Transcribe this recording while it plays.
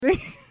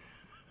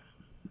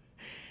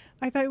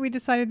I thought we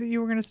decided that you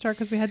were going to start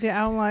because we had the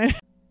outline.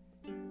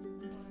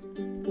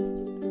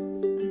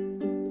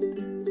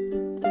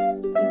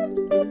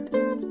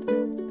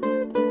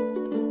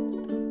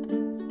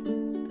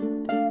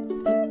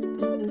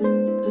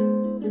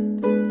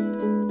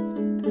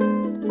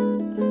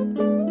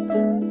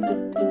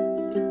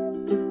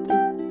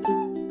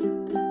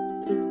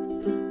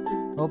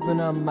 Open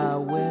up my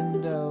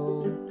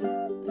window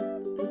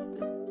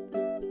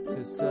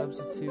to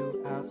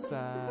substitute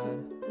outside.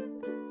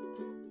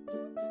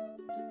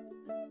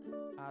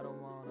 I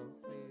don't want to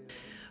feel.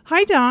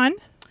 Hi, Dawn.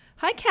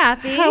 Hi,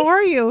 Kathy. How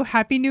are you?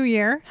 Happy New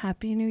Year.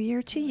 Happy New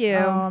Year to you.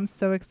 Oh, I'm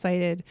so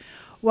excited.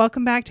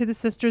 Welcome back to The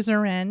Sisters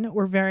Are In.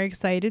 We're very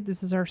excited.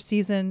 This is our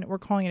season. We're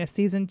calling it a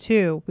season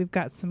 2. We've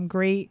got some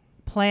great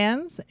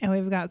plans and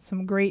we've got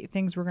some great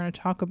things we're going to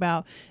talk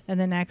about in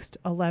the next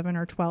 11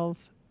 or 12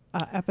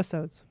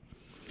 episodes.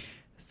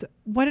 So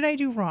what did I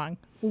do wrong?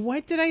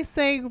 What did I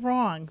say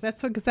wrong?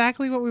 That's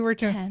exactly what we were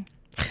doing. 10.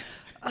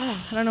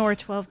 Oh, I don't know where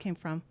 12 came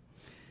from.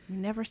 You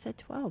never said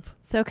 12.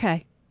 It's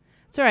okay.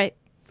 It's all right.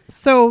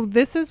 So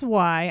this is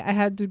why I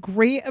had the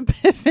great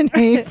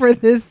epiphany for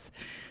this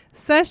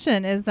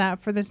session is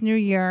that for this new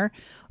year,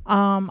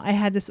 I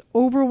had this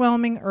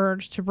overwhelming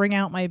urge to bring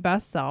out my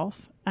best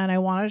self, and I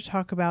wanted to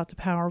talk about the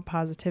power of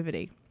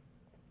positivity.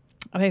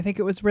 And I think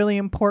it was really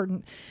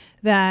important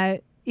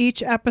that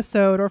each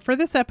episode, or for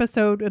this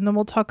episode, and then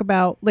we'll talk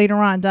about later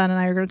on, Don and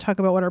I are going to talk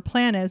about what our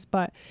plan is,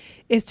 but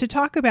is to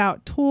talk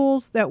about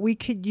tools that we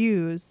could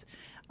use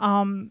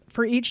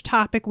for each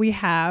topic we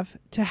have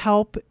to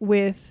help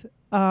with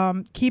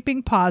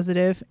keeping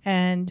positive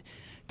and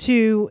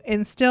to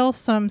instill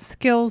some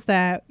skills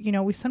that, you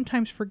know, we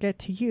sometimes forget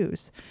to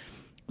use.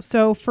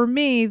 So for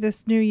me,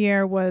 this new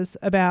year was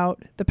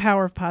about the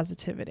power of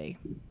positivity.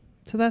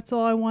 So that's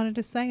all I wanted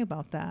to say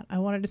about that. I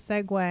wanted to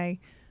segue.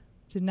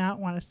 Did not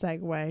want to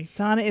segue.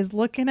 Donna is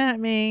looking at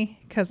me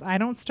because I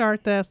don't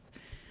start this,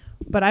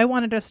 but I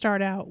wanted to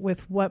start out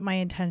with what my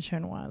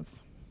intention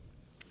was.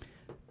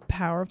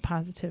 Power of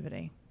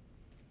positivity.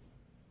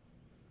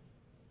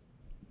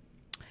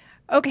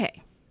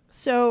 Okay.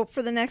 So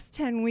for the next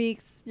 10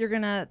 weeks, we're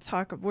going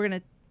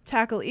to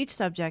tackle each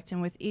subject. And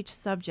with each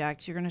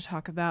subject, you're going to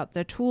talk about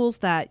the tools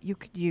that you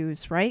could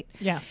use, right?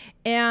 Yes.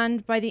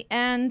 And by the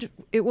end,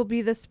 it will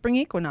be the spring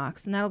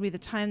equinox. And that'll be the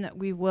time that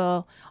we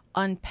will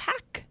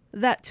unpack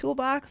that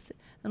toolbox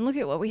and look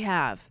at what we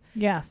have.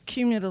 Yes.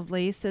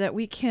 Cumulatively, so that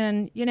we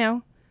can,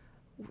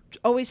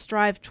 always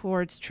strive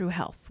towards true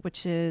health,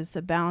 which is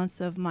a balance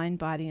of mind,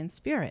 body, and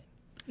spirit.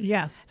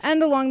 Yes.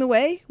 And along the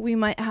way, we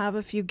might have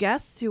a few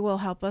guests who will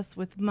help us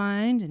with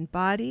mind and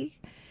body.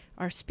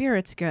 Our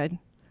spirit's good.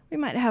 We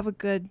might have a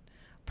good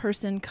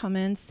person come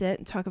in, sit,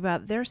 and talk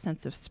about their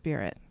sense of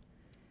spirit.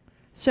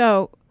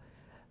 So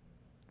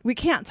we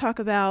can't talk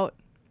about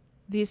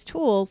these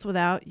tools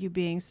without you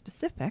being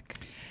specific.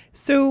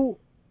 So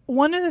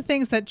one of the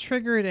things that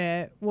triggered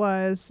it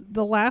was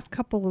the last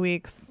couple of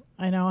weeks.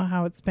 I know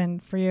how it's been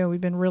for you.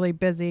 We've been really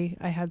busy.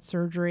 I had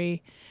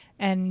surgery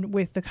and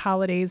with the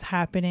holidays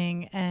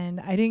happening, and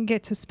I didn't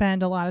get to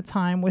spend a lot of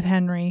time with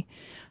Henry.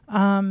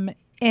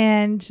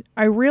 And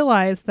I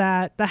realized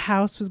that the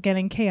house was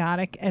getting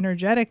chaotic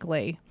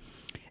energetically.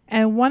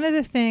 And one of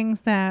the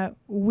things that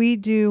we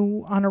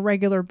do on a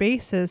regular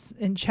basis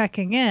in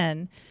checking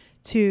in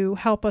to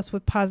help us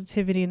with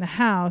positivity in the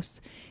house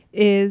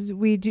is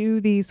we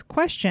do these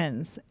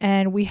questions,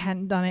 and we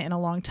hadn't done it in a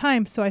long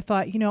time. So I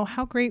thought,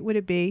 how great would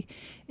it be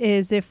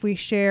is if we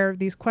share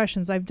these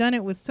questions. I've done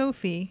it with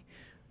Sophie,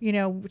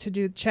 to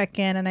do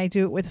check-in, and I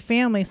do it with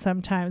family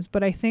sometimes,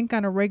 but I think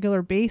on a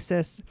regular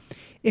basis,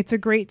 it's a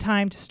great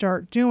time to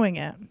start doing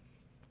it.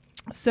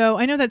 So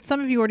I know that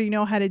some of you already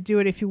know how to do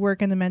it if you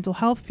work in the mental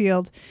health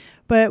field,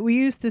 but we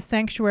use the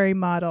sanctuary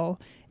model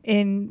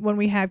when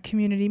we have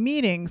community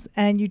meetings,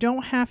 and you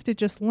don't have to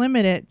just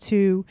limit it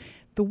to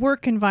the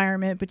work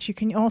environment, but you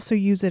can also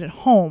use it at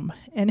home.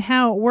 And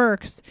how it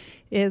works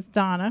is,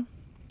 Donna,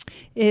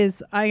 I'm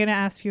going to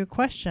ask you a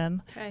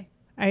question. Okay.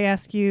 I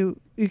ask you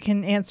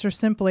can answer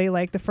simply,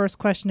 like the first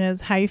question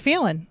is, how you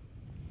feeling?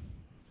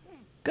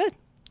 Good.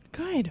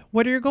 Good.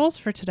 What are your goals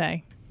for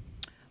today?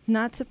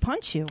 Not to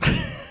punch you.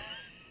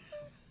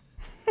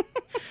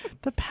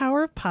 The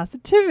power of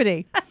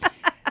positivity.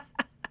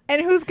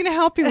 And who's going to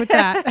help you with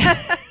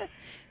that?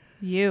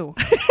 You.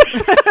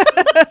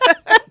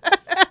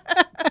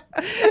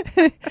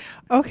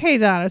 Okay,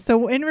 Donna.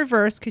 So in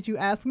reverse, could you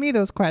ask me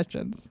those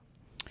questions?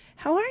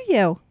 How are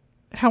you?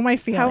 How am I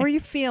feeling? How are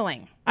you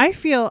feeling? I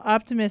feel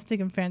optimistic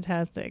and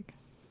fantastic.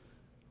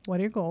 What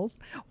are your goals?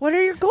 What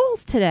are your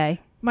goals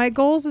today? My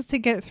goals is to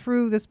get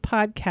through this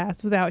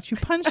podcast without you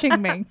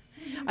punching me.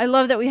 I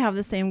love that we have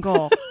the same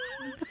goal.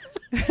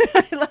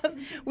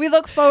 We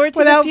look forward to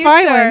without the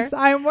future. Violence.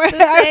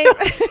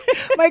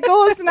 My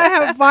goal is to not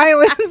have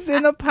violence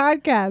in the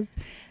podcast.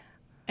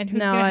 And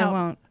who's going to help?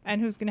 I won't. And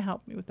who's going to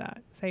help me with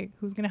that? Say,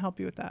 who's going to help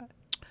you with that?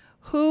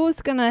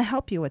 Who's going to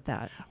help you with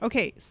that?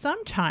 Okay,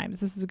 sometimes,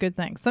 this is a good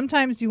thing.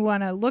 Sometimes you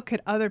want to look at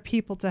other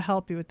people to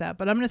help you with that.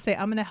 But I'm going to say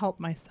I'm going to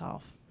help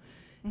myself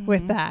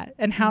with that.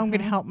 And how I'm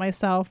going to help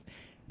myself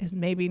is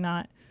maybe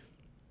not,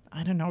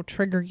 I don't know,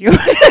 trigger you.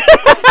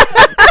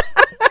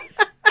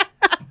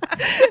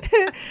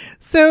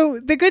 So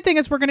the good thing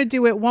is we're going to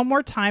do it one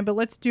more time, but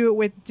let's do it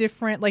with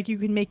different, like you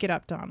can make it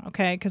up, Don,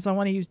 okay? Because I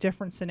want to use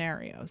different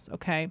scenarios,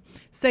 okay?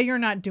 Say you're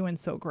not doing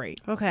so great.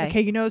 Okay.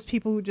 Okay, you know those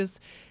people who just,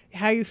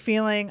 how you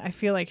feeling? I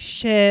feel like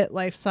shit,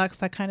 life sucks,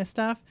 that kind of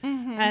stuff.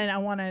 Mm-hmm. And I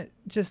want to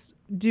just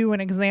do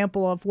an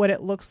example of what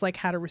it looks like,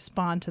 how to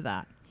respond to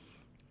that.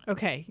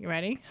 Okay, you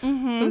ready?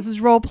 Mm-hmm. So this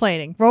is role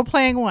playing. Role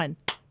playing one.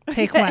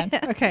 Take one.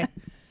 Okay.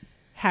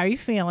 How are you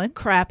feeling?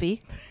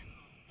 Crappy.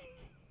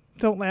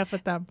 Don't laugh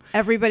at them.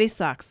 Everybody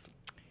sucks.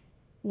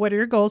 What are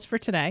your goals for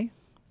today?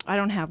 I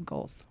don't have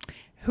goals.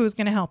 Who's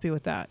going to help you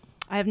with that?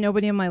 I have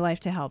nobody in my life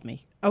to help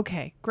me.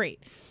 Okay,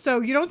 great. So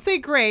you don't say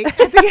great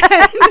at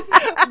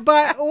the end,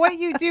 but what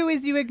you do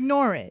is you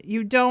ignore it.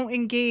 You don't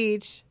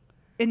engage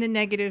in the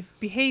negative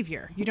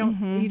behavior. You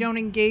don't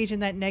engage in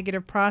that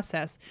negative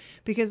process,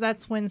 because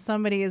that's when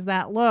somebody is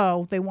that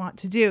low, they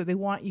want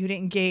you to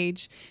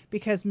engage,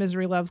 because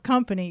misery loves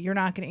company. You're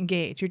not going to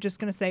engage. You're just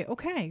going to say,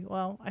 okay,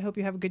 well, I hope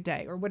you have a good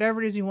day, or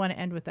whatever it is you want to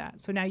end with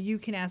that. So now you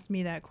can ask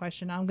me that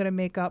question. I'm going to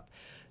make up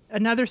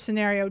another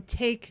scenario.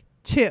 Take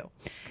 2.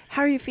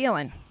 How are you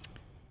feeling?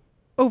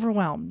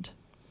 Overwhelmed.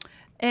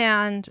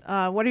 And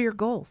what are your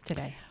goals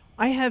today?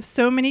 I have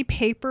so many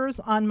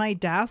papers on my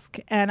desk,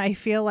 and I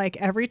feel like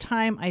every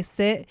time I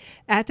sit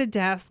at the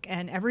desk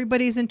and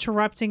everybody's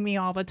interrupting me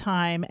all the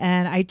time,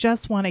 and I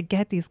just want to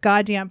get these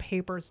goddamn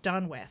papers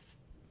done with.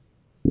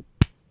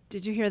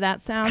 Did you hear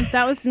that sound?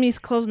 That was me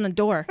closing the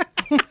door.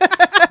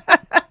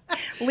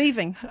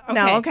 Leaving. Okay.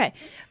 No, okay.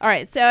 All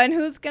right. So, and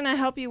who's going to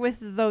help you with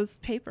those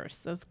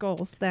papers, those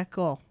goals, that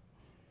goal?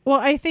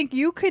 Well, I think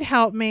you could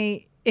help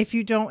me if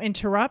you don't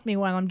interrupt me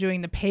while I'm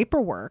doing the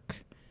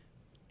paperwork.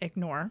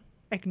 Ignore.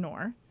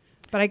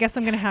 But I guess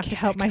I'm going to have to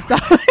help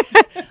myself.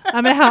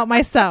 I'm going to help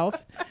myself.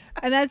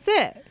 And that's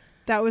it.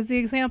 That was the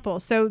example.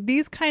 So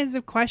these kinds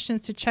of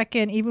questions to check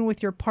in, even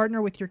with your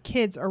partner, with your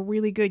kids, are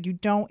really good. You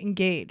don't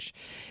engage,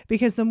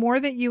 because the more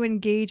that you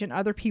engage in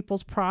other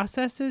people's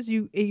processes,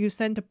 you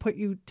tend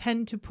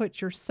to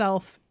put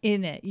yourself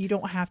in it. You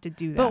don't have to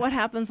do that. But what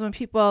happens when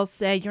people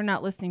say, you're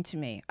not listening to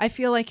me? I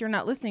feel like you're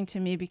not listening to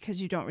me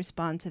because you don't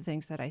respond to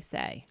things that I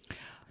say.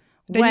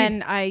 Then When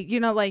right. you're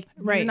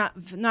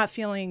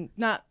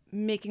not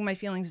making my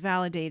feelings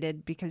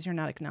validated because you're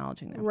not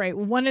acknowledging them. Right.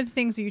 One of the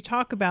things that you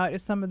talk about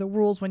is some of the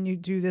rules when you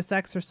do this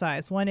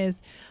exercise. One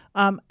is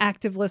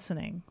active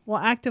listening. Well,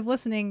 active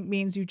listening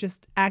means you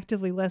just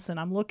actively listen.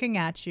 I'm looking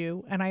at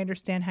you and I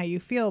understand how you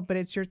feel, but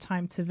it's your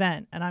time to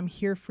vent, and I'm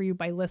here for you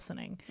by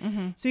listening.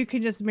 Mm-hmm. So you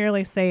can just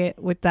merely say it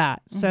with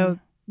that. Mm-hmm. So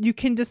you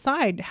can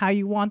decide how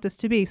you want this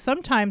to be.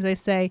 Sometimes I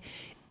say,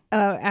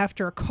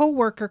 after a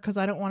coworker, because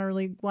I don't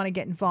really want to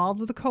get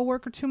involved with a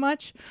coworker too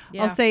much.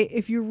 Yeah. I'll say,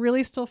 if you're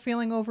really still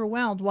feeling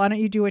overwhelmed, why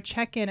don't you do a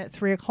check-in at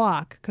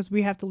 3:00, because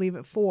we have to leave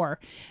at 4.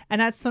 And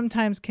that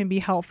sometimes can be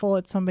helpful.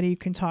 It's somebody you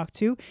can talk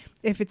to.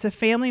 If it's a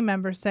family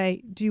member,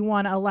 say, do you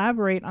want to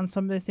elaborate on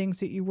some of the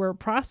things that you were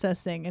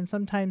processing? And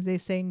sometimes they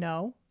say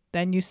no.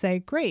 Then you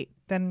say, great,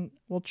 then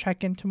we'll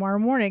check in tomorrow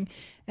morning.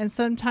 And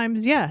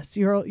sometimes, yes,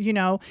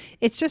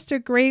 it's just a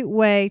great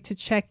way to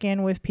check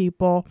in with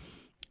people.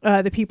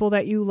 The people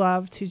that you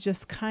love, to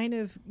just kind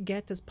of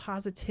get this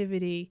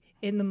positivity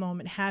in the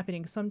moment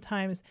happening.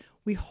 Sometimes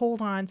we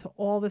hold on to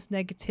all this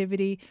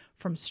negativity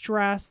from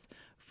stress,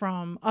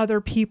 from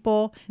other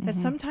people, that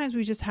sometimes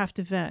we just have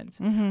to vent.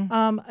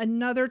 Mm-hmm.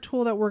 Another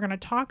tool that we're going to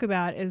talk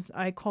about is,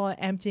 I call it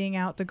emptying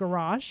out the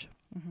garage,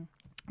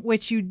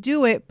 which you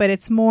do it, but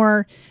it's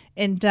more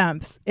in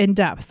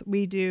depth.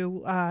 We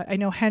do, I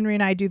know Henry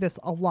and I do this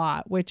a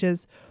lot, which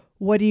is,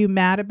 what are you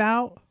mad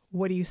about?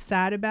 What are you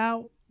sad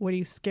about? What are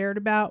you scared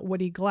about?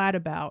 What are you glad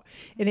about?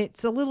 And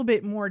it's a little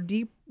bit more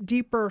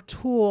deeper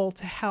tool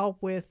to help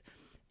with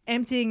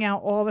emptying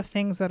out all the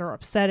things that are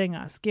upsetting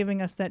us,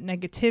 giving us that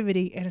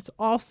negativity. And it's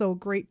also a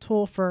great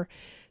tool for,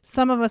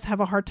 some of us have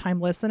a hard time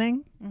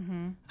listening.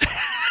 Mm-hmm.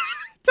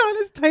 Dawn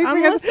is typing.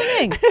 I'm us.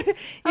 listening.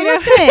 I'm know?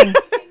 listening.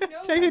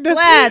 Taking notes.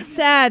 Glad,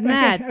 sad,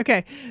 mad.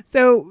 Okay.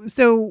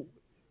 So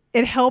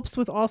it helps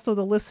with also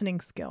the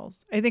listening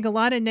skills. I think a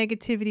lot of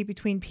negativity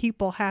between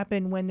people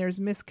happen when there's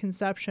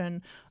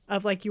misconception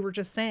of, like you were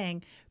just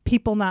saying,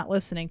 people not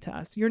listening to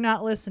us. You're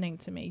not listening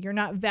to me. You're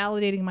not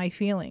validating my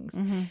feelings.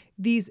 Mm-hmm.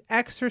 These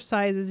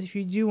exercises, if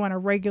you do on a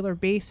regular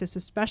basis,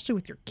 especially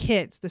with your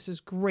kids, this is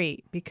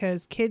great,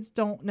 because kids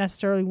don't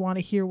necessarily want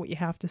to hear what you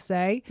have to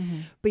say,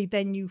 but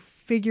then you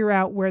figure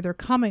out where they're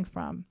coming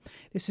from.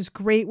 This is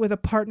great with a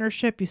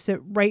partnership. You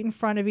sit right in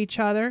front of each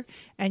other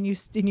and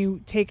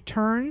you take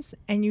turns,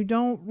 and you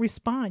don't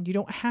respond. You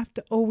don't have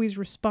to always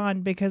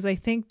respond, because I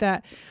think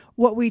that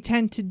what we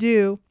tend to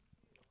do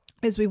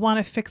is we want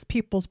to fix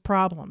people's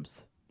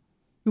problems.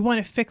 We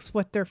want to fix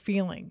what they're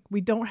feeling. We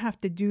don't have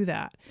to do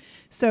that.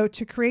 So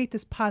to create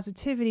this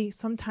positivity,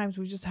 sometimes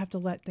we just have to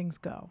let things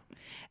go.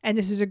 And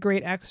this is a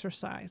great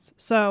exercise.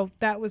 So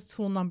that was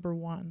tool number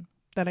 1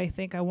 that I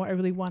think I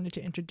really wanted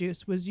to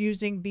introduce, was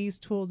using these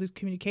tools, these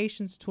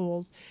communications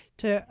tools,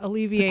 to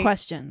alleviate The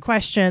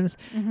questions.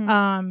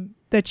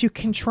 that you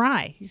can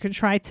try. You can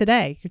try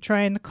today. You can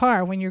try in the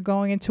car when you're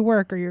going into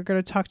work, or you're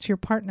going to talk to your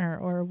partner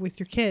or with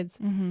your kids.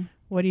 Mm-hmm.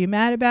 What are you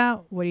mad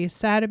about? What are you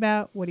sad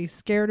about? What are you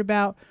scared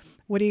about?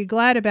 What are you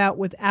glad about,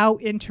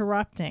 without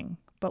interrupting,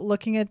 but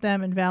looking at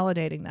them and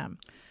validating them?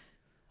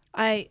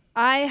 I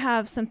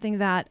have something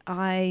that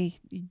I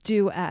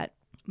do at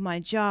my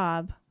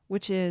job,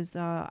 which is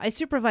I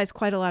supervise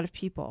quite a lot of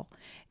people,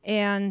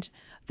 and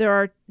there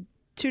are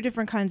two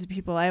different kinds of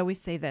people. I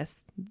always say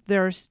this: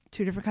 there's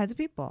two different kinds of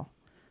people.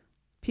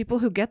 People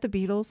who get the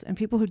Beatles and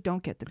people who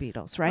don't get the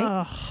Beatles, right?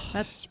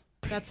 Ugh.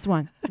 That's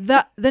one.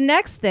 The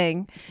next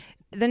thing,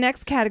 the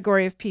next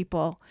category of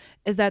people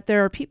is that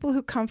there are people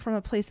who come from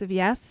a place of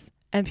yes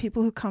and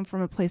people who come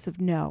from a place of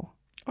no.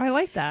 I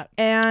like that.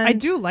 And I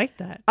do like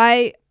that.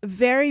 I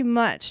very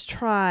much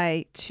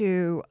try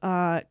to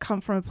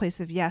come from a place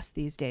of yes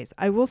these days.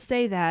 I will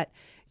say that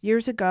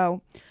years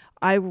ago,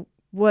 I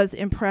was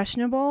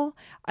impressionable.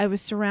 I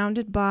was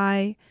surrounded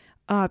by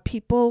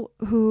people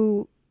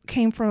who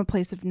came from a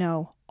place of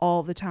no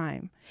all the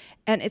time.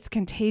 And it's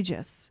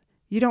contagious.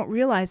 You don't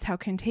realize how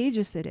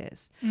contagious it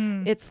is.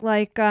 It's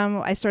like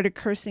I started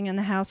cursing in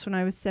the house when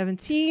I was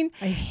 17.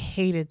 I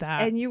hated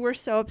that. And you were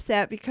so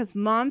upset because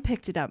Mom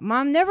picked it up.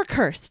 Mom never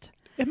cursed.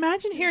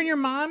 Imagine hearing your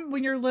mom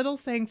when you're little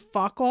saying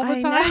fuck all the I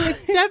time. know.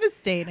 It's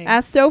devastating.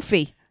 Ask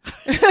Sophie.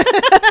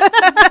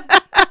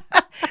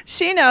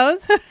 She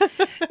knows.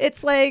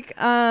 It's like,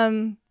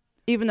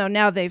 even though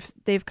now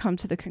they've come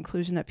to the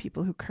conclusion that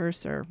people who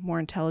curse are more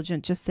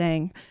intelligent, just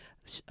saying,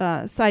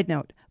 side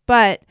note,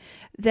 but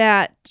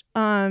that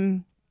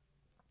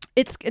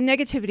it's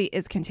negativity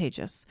is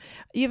contagious.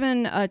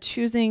 Even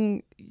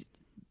choosing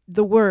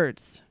the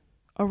words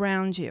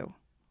around you,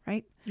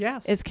 right?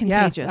 Yes. Is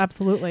contagious. Yes,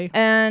 absolutely.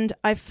 And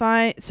I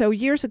find, so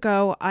years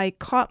ago, I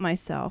caught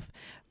myself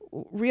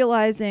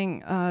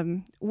realizing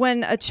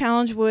when a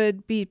challenge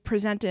would be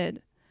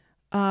presented,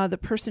 the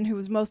person who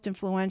was most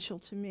influential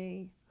to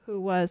me, who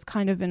was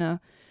kind of in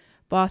a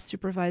boss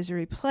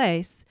supervisory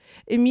place,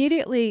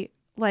 immediately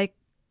like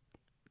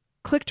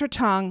clicked her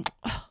tongue,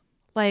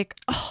 like,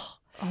 oh,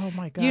 oh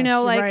my gosh. you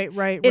know, like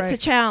right. it's a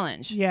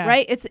challenge, Yeah.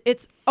 right?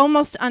 It's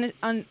almost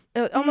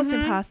almost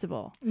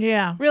impossible.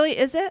 Yeah. Really,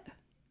 is it?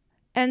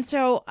 And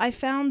so I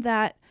found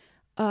that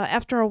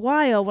after a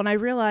while, when I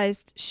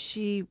realized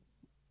she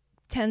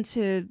tend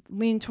to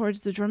lean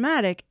towards the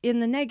dramatic in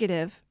the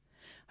negative,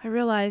 I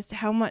realized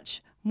how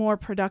much more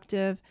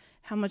productive,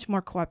 how much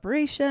more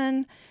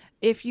cooperation,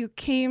 if you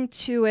came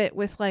to it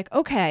with like,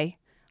 okay,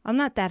 I'm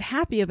not that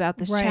happy about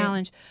this Right.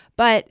 challenge,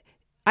 but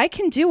I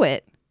can do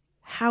it.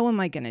 How am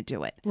I going to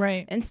do it?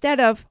 Right. Instead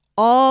of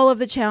all of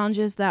the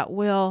challenges that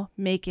will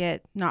make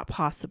it not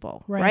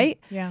possible, right?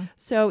 Yeah.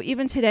 So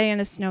even today in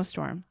a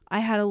snowstorm, I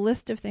had a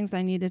list of things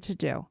I needed to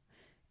do.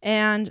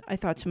 And I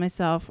thought to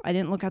myself, I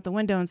didn't look out the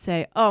window and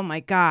say, oh my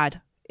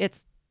God,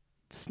 it's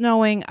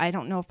snowing. I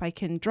don't know if I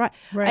can drive.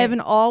 Right. I have an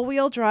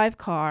all-wheel drive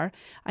car.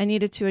 I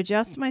needed to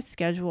adjust my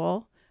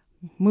schedule,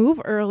 move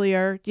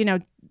earlier,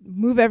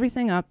 move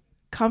everything up,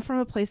 come from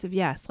a place of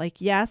yes. Like,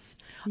 yes,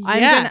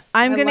 Yes,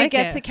 I'm I gonna like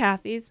get it. to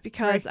Kathy's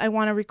because I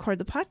want to record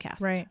the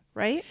podcast. Right.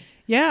 Right?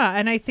 Yeah,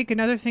 and I think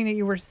another thing that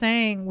you were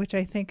saying, which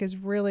I think is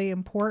really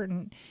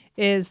important,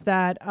 is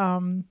that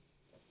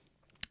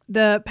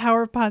the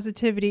power of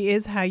positivity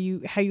is how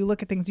you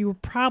look at things. You were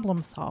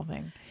problem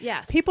solving.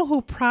 Yes. People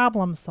who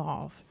problem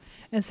solve,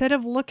 instead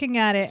of looking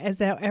at it as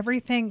though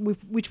everything,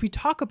 which we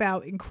talk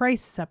about in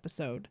Crisis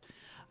episode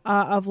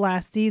of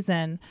last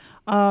season,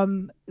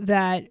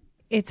 that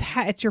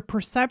it's your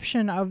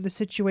perception of the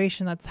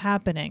situation that's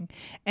happening,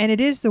 and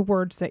it is the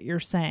words that you're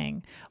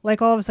saying.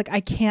 Like all of us, like, I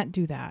can't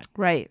do that.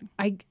 Right.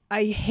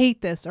 I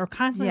hate this, or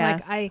constantly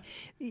Yes. like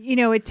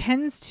it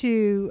tends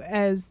to,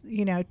 as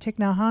Thich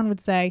Nhat Hanh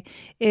would say,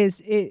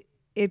 is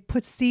it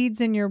puts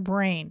seeds in your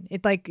brain.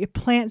 It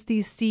plants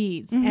these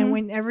seeds, and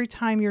when every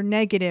time you're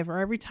negative, or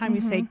every time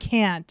you say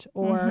can't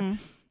or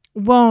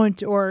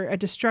won't, or a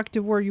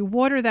destructive word, you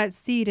water that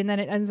seed, and then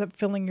it ends up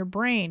filling your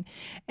brain.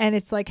 And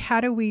it's like, how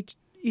do we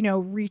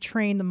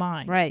retrain the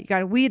mind? Right. You got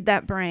to weed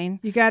that brain.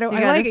 You got to. I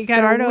gotta like it. You got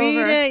start to weed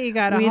over, it. You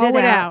got to weed hoe it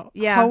it out. out.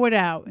 Yeah. Hoe it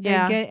out.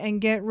 Yeah. And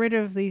get rid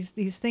of these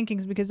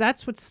thinkings, because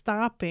that's what's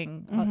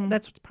stopping.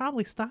 That's what's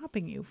probably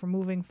stopping you from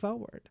moving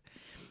forward.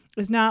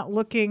 Is not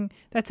looking.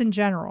 That's in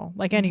general,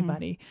 like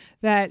anybody.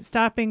 That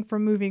stopping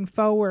from moving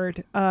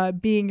forward,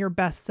 being your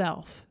best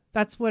self.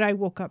 That's what I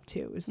woke up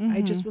to. Is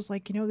I just was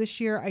like, this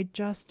year I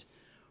just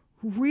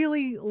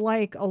really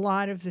like a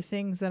lot of the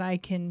things that I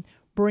can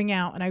bring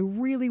out, and I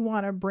really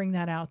want to bring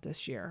that out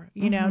this year.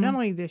 Not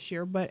only this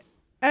year, but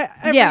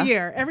every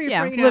year.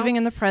 Living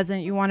in the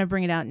present, you want to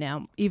bring it out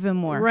now even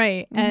more.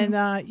 Right. And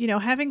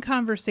having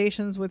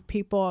conversations with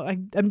people.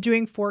 I'm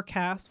doing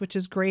forecasts, which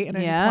is great, and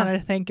I just wanted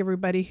to thank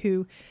everybody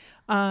who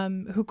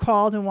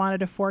called and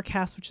wanted a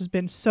forecast, which has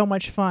been so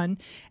much fun.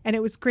 And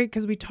it was great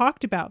because we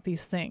talked about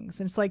these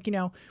things, and it's like,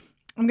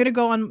 I'm going to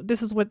go on,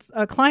 this is what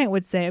a client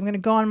would say, I'm going to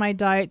go on my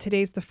diet.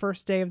 Today's the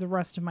first day of the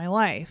rest of my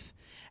life.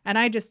 And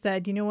I just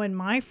said, you know when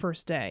my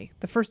first day,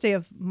 the first day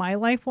of my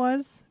life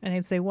was, and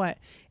they'd say what?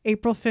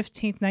 April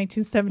 15th,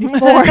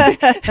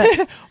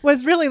 1974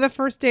 was really the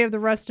first day of the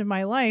rest of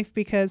my life,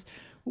 because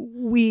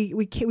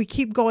we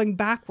keep going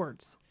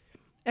backwards.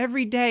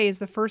 Every day is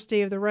the first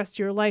day of the rest of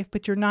your life,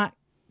 but you're not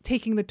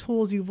taking the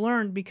tools you've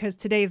learned because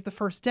today is the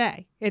first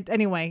day.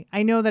 Anyway,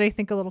 I know that I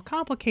think a little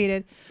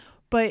complicated,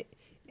 but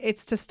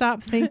it's to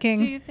stop thinking.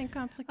 Do you think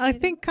complicated? I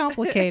think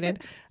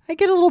complicated. I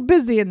get a little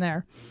busy in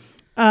there.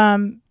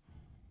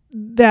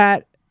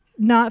 That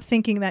not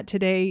thinking that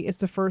today is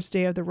the first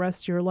day of the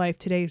rest of your life.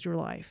 Today is your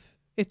life.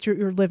 It's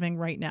you're living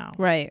right now.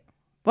 Right.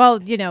 Well,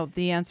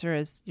 the answer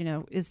is,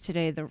 is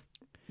today the,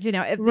 the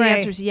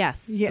answer is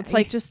yes. Yeah. It's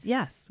like just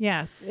yes.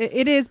 Yes,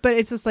 it is. But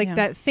it's just like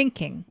that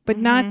thinking, but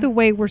not the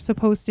way we're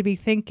supposed to be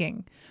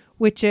thinking,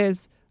 which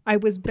is, I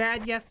was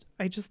bad.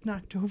 I just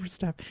knocked over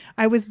stuff.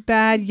 I was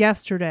bad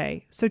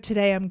yesterday, so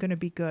today I'm going to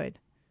be good.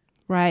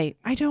 Right.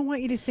 I don't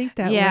want you to think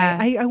that Yeah.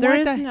 way. I there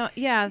want is that. no.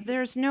 Yeah.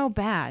 There's no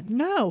bad.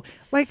 No,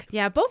 like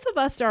Yeah. Both of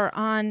us are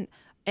on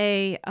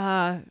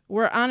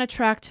we're on a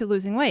track to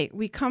losing weight.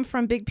 We come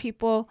from big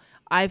people.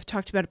 I've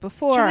talked about it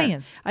before.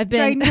 giants. I've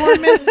been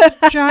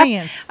ginormous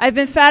giants. I've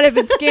been fat. I've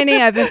been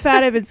skinny. I've been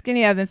fat. I've been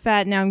skinny. I've been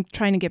fat. Now I'm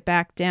trying to get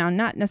back down.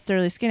 Not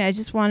necessarily skinny. I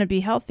just want to be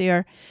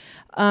healthier,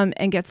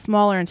 and get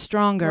smaller and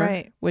stronger.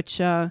 Right.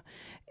 Which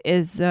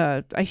is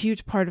a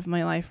huge part of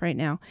my life right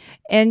now,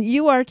 and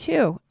you are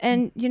too.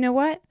 And you know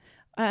what?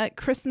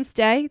 Christmas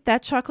Day,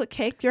 that chocolate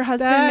cake your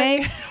husband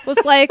made was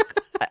like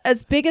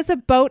as big as a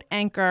boat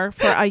anchor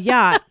for a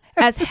yacht,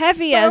 as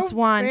heavy so as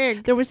one.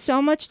 big. There was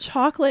so much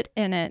chocolate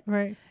in it.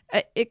 Right.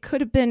 It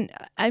could have been,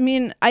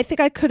 I think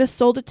I could have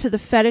sold it to the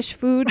fetish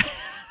food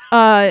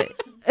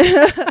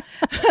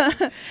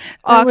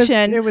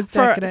auction It was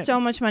for decadent. so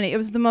much money. It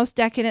was the most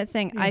decadent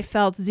thing. I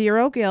felt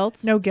zero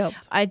guilt. No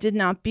guilt. I did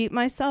not beat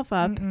myself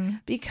up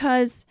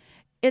because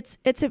it's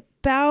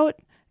about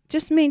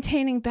just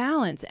maintaining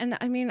balance. And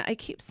I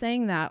keep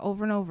saying that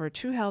over and over.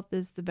 True health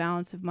is the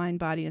balance of mind,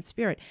 body, and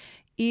spirit.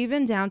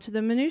 Even down to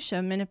the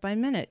minutia, minute by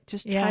minute.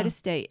 Just try to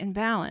stay in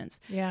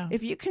balance. Yeah.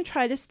 If you can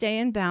try to stay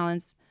in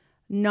balance,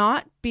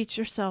 not beat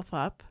yourself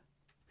up,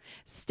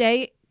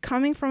 stay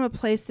coming from a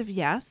place of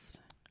yes.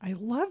 I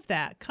love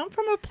that. Come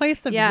from a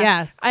place of Yeah.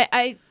 yes.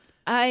 It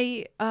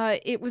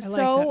was I like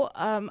so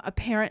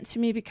apparent to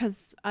me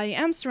because I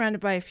am surrounded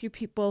by a few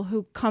people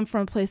who come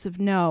from a place of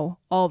no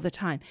all the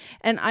time.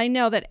 And I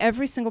know that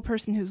every single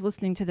person who's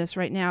listening to this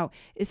right now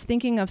is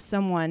thinking of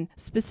someone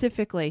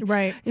specifically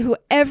Right. who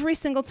every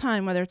single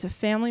time, whether it's a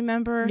family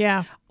member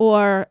Yeah.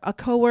 or a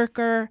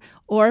coworker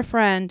or a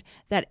friend,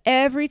 that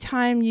every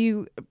time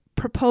you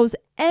propose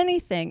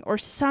anything or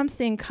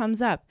something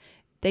comes up,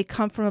 they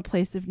come from a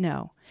place of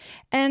no.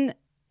 And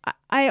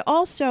I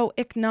also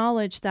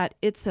acknowledge that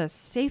it's a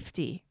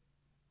safety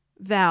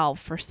valve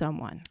for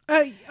someone.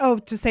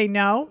 To say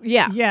no?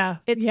 Yeah. Yeah.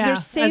 It's yeah.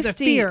 there's safety. As a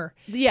fear.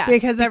 Yes.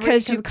 Because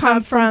you it come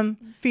comes from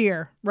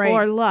fear, right?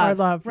 or love.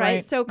 right?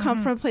 Right. So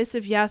come from a place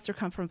of yes or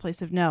come from a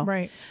place of no.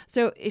 Right.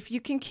 So if you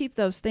can keep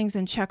those things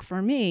in check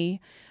for me,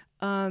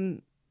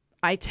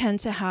 I tend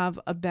to have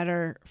a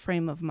better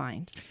frame of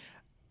mind.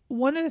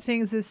 One of the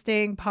things is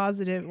staying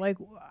positive. Like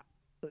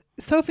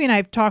Sophie and I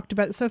have talked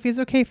about. Sophie, is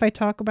it okay if I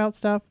talk about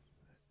stuff?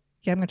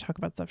 Yeah, I'm going to talk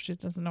about stuff. She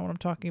doesn't know what I'm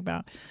talking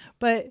about.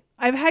 But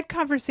I've had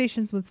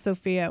conversations with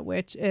Sophia,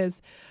 which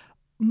is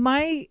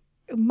my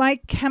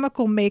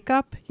chemical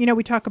makeup.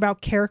 We talk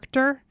about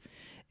character.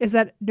 Is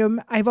that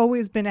I've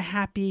always been a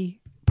happy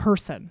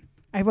person.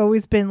 I've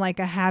always been like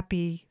a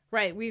happy.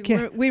 Right.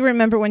 We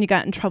remember when you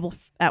got in trouble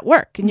at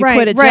work and you right,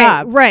 quit a right,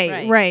 job.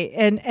 Right.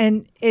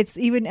 And it's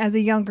even as a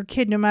younger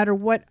kid, no matter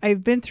what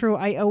I've been through,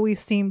 I always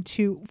seem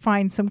to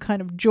find some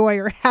kind of joy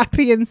or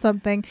happy in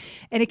something.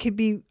 And it could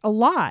be a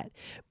lot.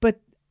 But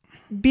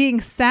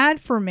being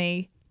sad for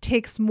me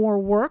takes more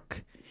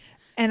work.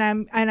 And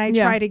I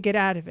try to get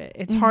out of it.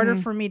 It's harder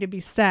for me to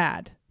be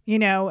sad.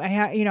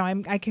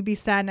 I could be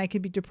sad and I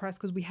could be depressed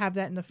because we have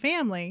that in the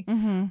family.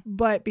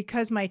 But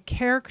because my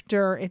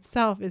character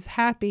itself is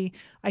happy,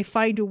 I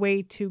find a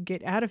way to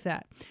get out of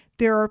that.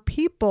 There are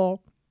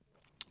people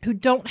who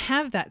don't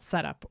have that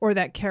setup or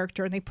that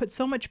character, and they put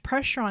so much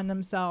pressure on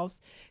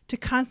themselves to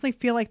constantly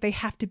feel like they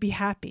have to be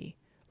happy.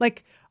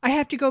 Like, I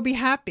have to go be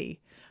happy.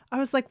 I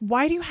was like,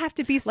 why do you have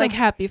to be so like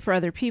happy for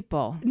other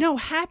people? No,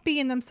 happy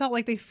in themselves.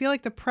 Like they feel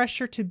like the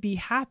pressure to be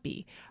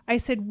happy. I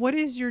said, what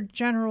is your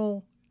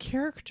general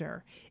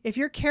character? If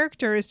your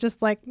character is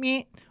just like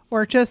me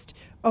or just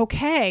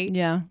okay,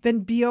 then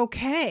be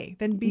okay.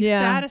 Then be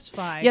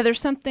satisfied. Yeah, there's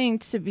something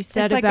to be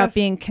said like about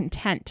being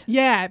content.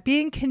 Yeah,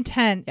 being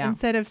content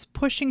instead of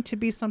pushing to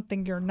be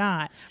something you're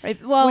not.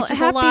 Right. Well, which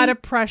is a lot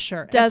of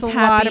pressure. Does it's a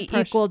happy lot of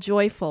pressure. equal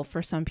joyful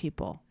for some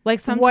people? Like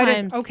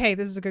sometimes.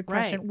 This is a good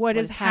question. Right. What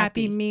does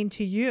happy mean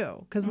to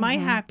you? Because my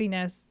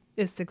happiness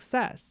is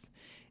success.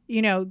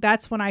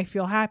 That's when I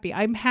feel happy.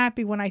 I'm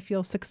happy when I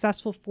feel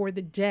successful for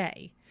the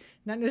day.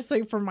 Not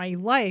necessarily for my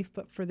life,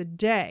 but for the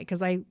day,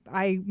 because I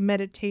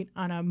meditate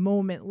on a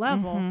moment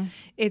level.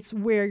 It's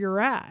where you're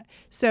at.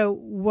 So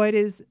what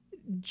is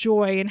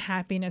joy and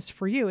happiness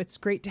for you. It's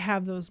great to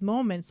have those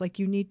moments. Like,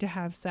 you need to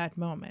have sad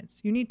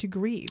moments. You need to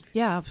grieve.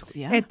 Yeah.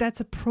 That's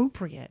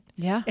appropriate.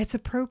 Yeah. It's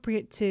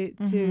appropriate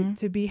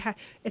to be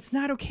it's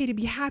not okay to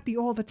be happy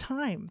all the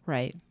time.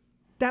 Right.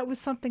 That was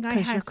something I had.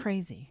 Because you're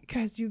crazy.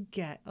 Because you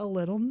get a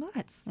little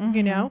nuts,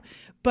 you know?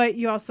 But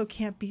you also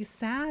can't be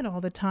sad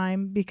all the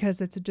time because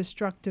it's a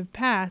destructive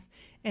path,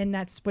 and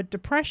that's what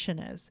depression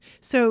is.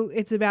 So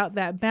it's about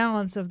that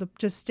balance of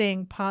just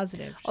staying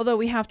positive. Although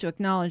we have to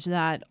acknowledge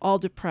that all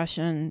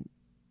depression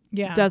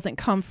Yeah. doesn't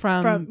come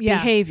from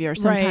behavior.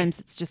 Sometimes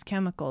it's just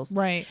chemicals.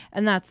 Right.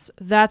 And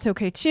that's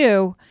okay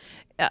too.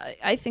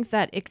 I think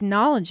that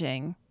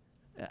acknowledging,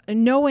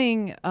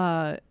 knowing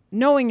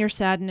your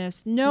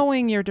sadness,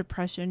 knowing your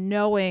depression,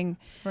 knowing,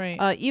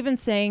 Right. even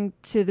saying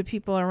to the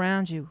people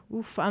around you,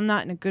 "Oof, I'm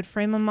not in a good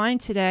frame of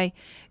mind today."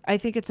 I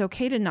think it's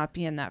okay to not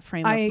be in that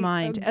frame of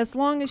mind, as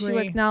long as you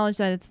agree. acknowledge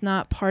that it's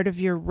not part of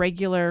your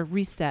regular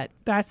reset.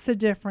 That's the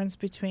difference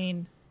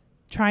between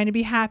trying to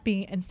be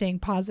happy and staying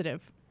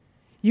positive.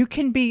 You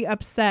can be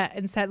upset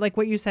and sad, like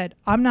what you said,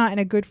 I'm not in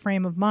a good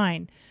frame of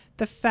mind.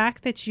 The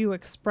fact that you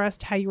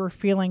expressed how you were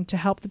feeling to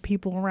help the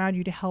people around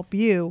you to help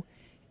you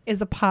is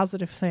a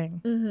positive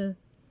thing.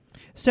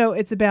 So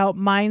it's about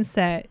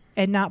mindset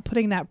and not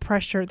putting that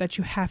pressure that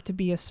you have to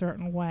be a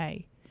certain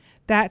way.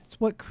 That's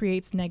what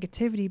creates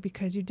negativity,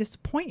 because you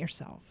disappoint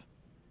yourself.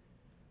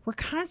 We're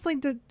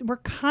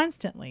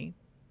constantly,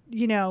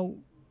 you know,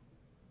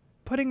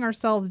 putting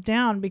ourselves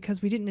down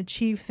because we didn't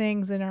achieve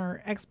things in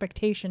our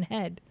expectation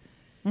head.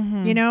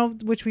 You know,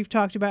 which we've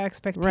talked about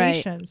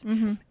expectations.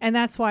 And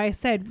that's why I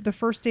said the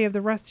first day of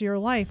the rest of your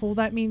life. Well,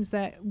 that means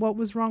that what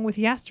was wrong with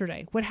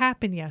yesterday? What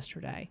happened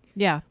yesterday?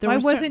 Yeah. Why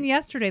wasn't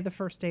yesterday the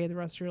first day of the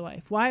rest of your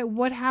life?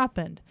 What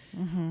happened?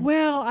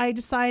 Well, I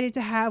decided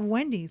to have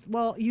Wendy's.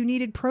 Well, you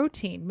needed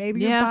protein. Maybe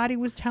your body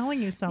was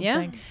telling you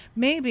something.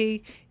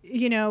 Maybe,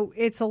 you know,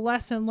 it's a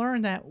lesson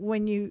learned that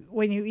when you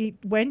eat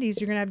Wendy's,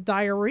 you're going to have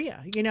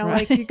diarrhea. You know,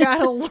 like you got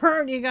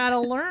to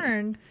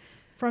learn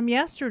from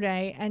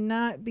yesterday and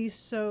not be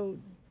so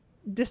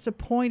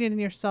disappointed in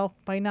yourself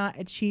by not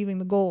achieving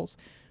the goals.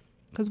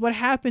 Because what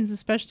happens,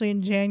 especially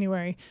in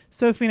January,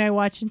 Sophie and I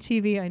watching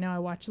TV. I know I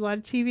watch a lot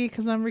of TV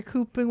because I'm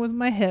recouping with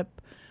my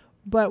hip.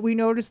 But we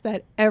noticed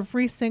that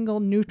every single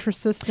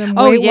Nutrisystem,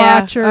 Weight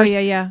Watchers.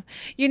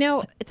 You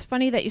know, it's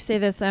funny that you say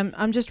this.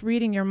 I'm just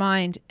reading your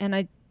mind,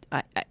 and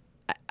I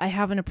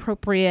have an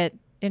appropriate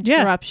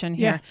interruption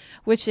here,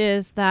 which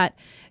is that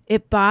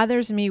it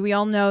bothers me. We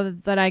all know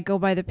that I go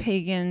by the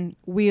pagan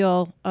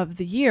wheel of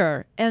the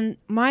year, and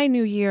my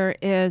new year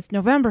is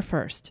November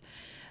 1st.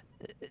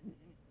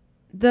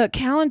 The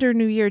calendar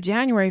new year,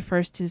 January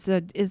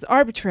 1st, is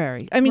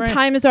arbitrary. I mean,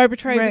 time is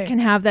arbitrary. We can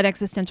have that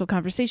existential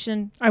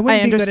conversation. I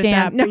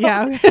understand. Good at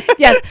that, but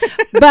yes,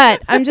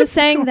 but I'm just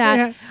saying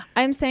that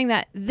I'm saying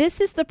that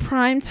this is the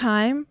prime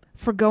time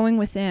for going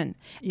within,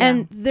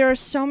 and there are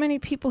so many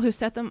people who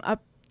set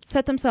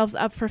themselves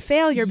up for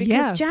failure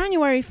because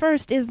January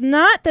 1st is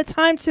not the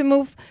time to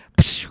move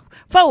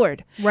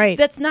forward. Right.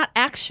 That's not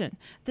action.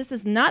 This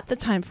is not the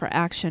time for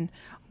action,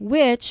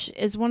 which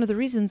is one of the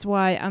reasons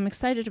why I'm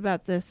excited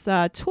about this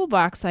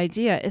toolbox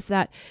idea, is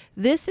that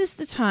this is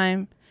the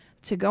time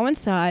to go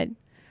inside,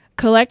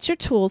 collect your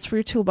tools for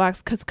your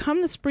toolbox, because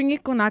come the spring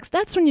equinox,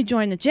 that's when you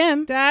join the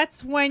gym.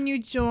 That's when you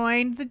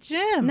join the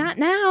gym. Not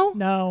now.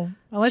 No.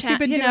 Unless you've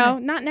been doing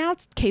it. Not now.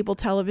 It's cable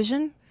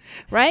television.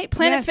 Right?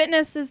 Planet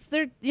Fitness is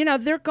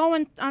they're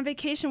going on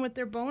vacation with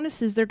their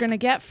bonuses they're going to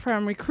get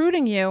from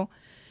recruiting you.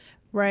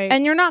 Right.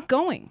 And you're not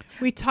going.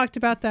 We talked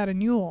about that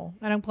in Yule,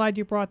 and I'm glad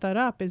you brought that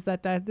up, is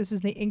that this is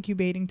the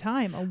incubating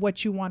time of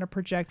what you want to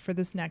project for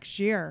this next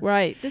year.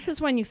 Right. This is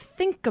when you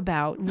think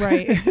about.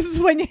 Right. This is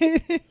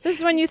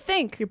when you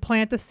think. You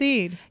plant the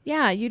seed.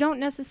 Yeah, you don't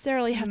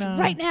necessarily have to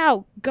right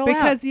now go out.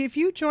 Because if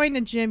you joined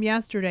the gym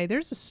yesterday,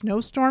 there's a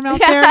snowstorm out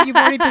there. You've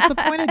already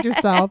disappointed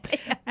yourself.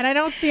 And I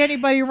don't see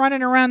anybody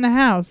running around the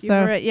house.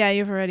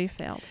 You've already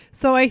failed.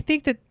 So I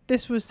think that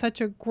this was such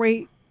a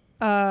great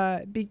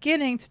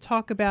beginning to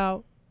talk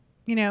about,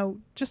 you know,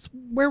 just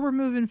where we're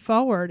moving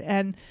forward,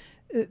 and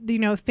you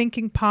know,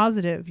 thinking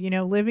positive, you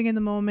know, living in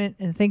the moment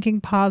and thinking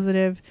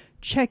positive,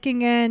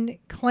 checking in,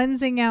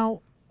 cleansing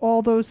out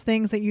all those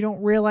things that you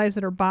don't realize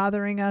that are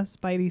bothering us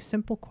by these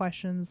simple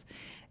questions.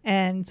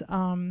 And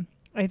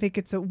I think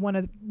it's one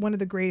of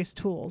the greatest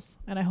tools,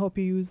 and I hope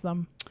you use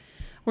them.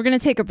 We're going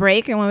to take a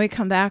break, and when we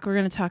come back, we're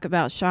going to talk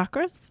about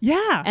chakras.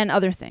 Yeah. And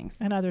other things.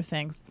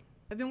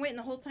 I've been waiting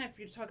the whole time for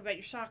you to talk about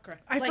your chakra.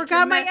 I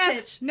forgot my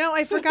message. No,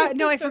 I forgot.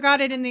 No, I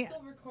forgot it in the. I'm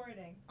still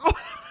recording.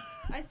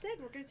 I said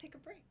we're going to take a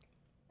break.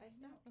 I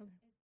stopped. Okay.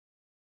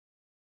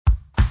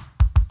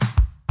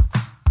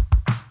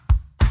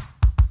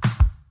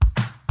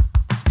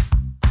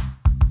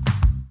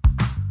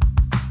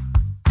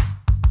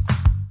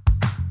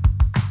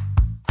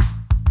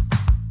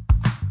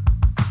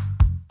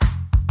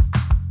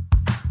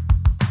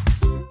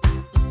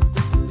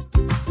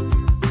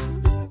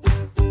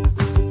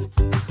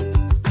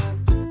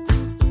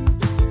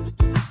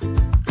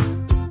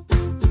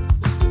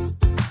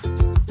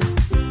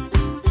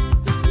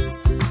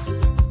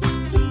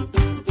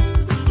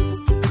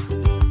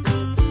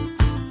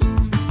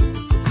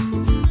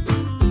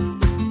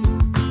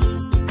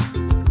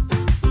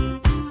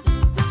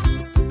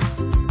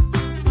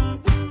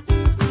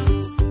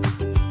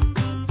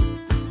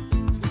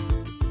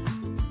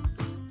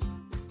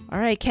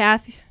 right,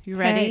 Kath, you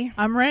ready? Hey,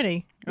 I'm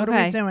ready. What are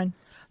Okay. we doing?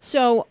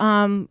 So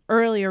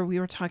earlier we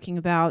were talking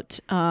about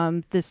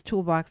this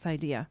toolbox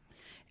idea,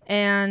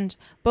 and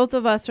both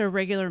of us are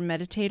regular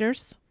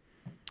meditators.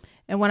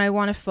 And when I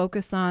want to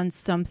focus on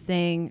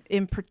something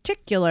in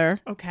particular,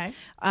 Okay.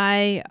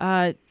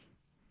 I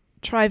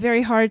try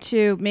very hard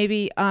to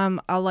maybe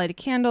I'll light a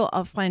candle,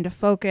 I'll find a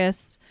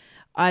focus,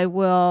 I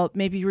will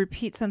maybe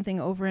repeat something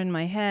over in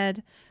my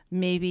head.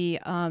 Maybe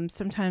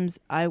sometimes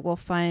I will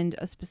find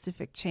a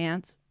specific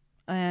chant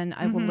and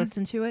I will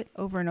listen to it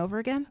over and over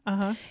again.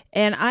 Uh-huh.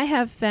 And I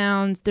have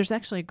found there's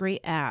actually a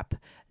great app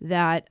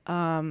that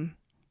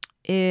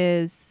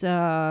is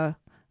now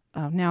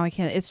I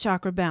can't. It's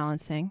chakra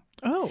balancing,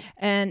 Oh,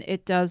 and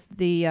it does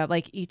the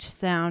like each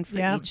sound for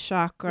Yeah. each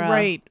chakra.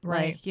 Right.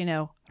 Like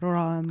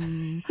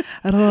rum,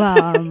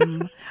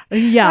 rum,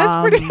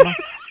 yum. pretty-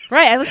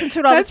 Right. I listen to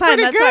it all That's the time.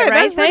 pretty That's good. right. Right.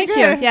 That's pretty Thank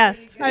good. you.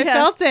 Yes. I Yes.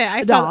 felt it.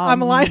 I felt I'm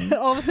Dum. aligned.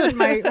 All of a sudden,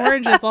 my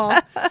orange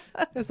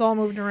is all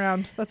moving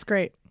around. That's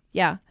great.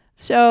 Yeah.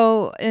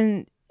 So,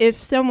 and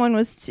if someone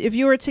was, if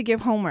you were to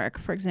give homework,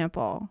 for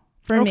example,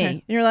 for me, Okay.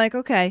 and you're like,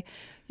 okay,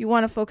 you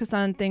want to focus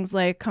on things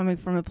like coming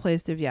from a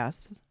place of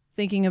yes,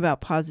 thinking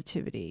about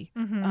positivity.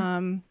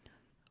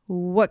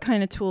 What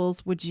kind of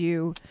tools would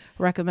you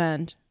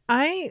recommend?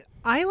 I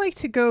like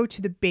to go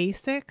to the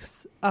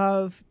basics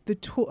of the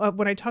tool.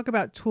 When I talk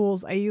about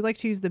tools, I like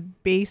to use the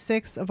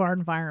basics of our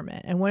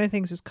environment, and one of the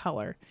things is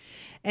color.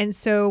 And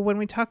so when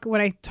I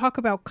talk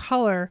about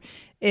color,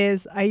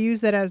 is I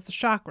use that as the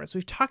chakras.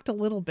 We've talked a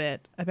little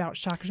bit about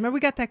chakras. Remember, we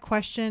got that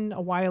question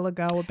a while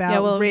ago about Yeah,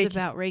 well, Reiki. it was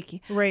about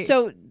Reiki. Right.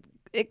 So,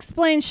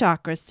 explain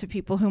chakras to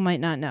people who might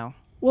not know.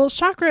 Well,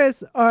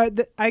 chakras are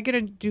I'm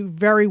going to do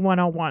very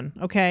 101.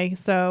 Okay.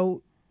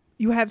 So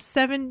you have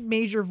 7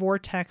 major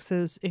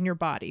vortexes in your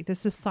body.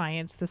 This is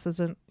science. This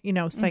isn't,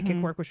 psychic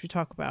work, which we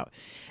talk about.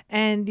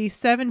 And these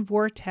 7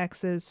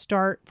 vortexes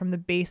start from the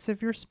base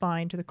of your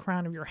spine to the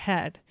crown of your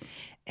head.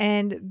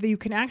 And you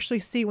can actually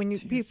see when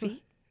it's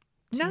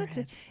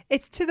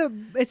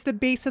the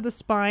base of the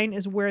spine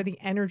is where the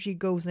energy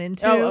goes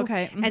into. Oh,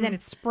 okay. And then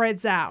it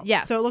spreads out.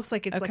 Yes. So it looks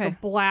like it's like Okay. a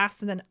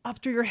blast and then up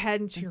through your head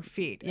into your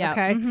feet. Yeah.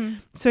 Okay. Mhm.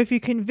 So if you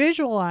can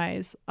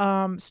visualize,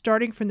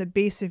 starting from the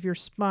base of your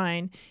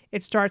spine,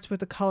 it starts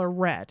with the color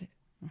red.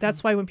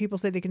 That's why when people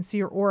say they can see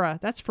your aura,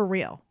 that's for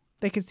real.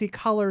 They can see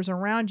colors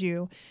around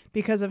you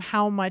because of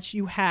how much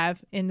you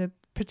have in the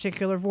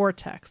particular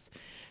vortex.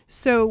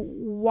 So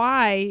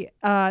why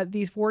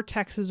these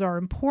vortexes are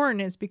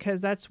important is because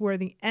that's where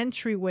the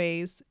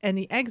entryways and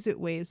the exit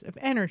ways of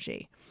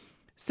energy.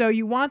 So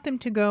you want them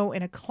to go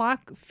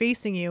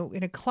facing you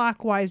in a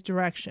clockwise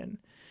direction.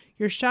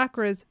 Your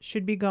chakras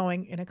should be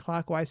going in a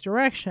clockwise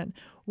direction.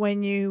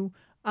 When you,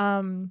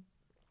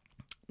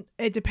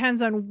 it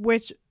depends on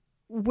which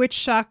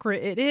chakra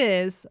it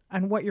is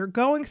and what you're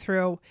going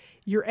through,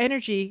 your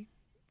energy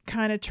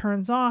kind of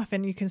turns off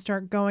and you can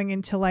start going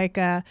into like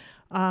a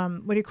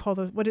what do you call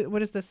those,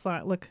 what is this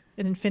sign? Look,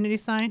 an infinity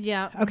sign?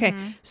 Yeah. Okay.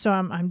 So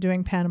I'm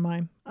doing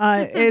pantomime.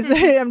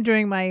 I'm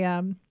doing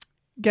my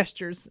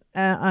gestures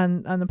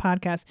on the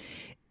podcast.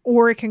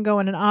 Or it can go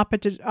in an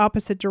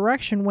opposite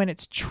direction when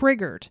it's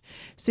triggered.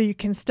 So you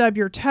can stub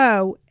your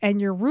toe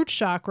and your root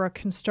chakra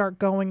can start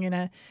going in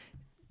a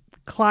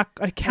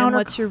counter. And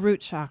what's your root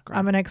chakra?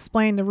 I'm going to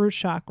explain the root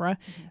chakra.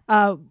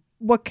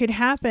 What could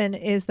happen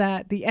is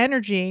that the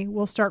energy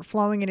will start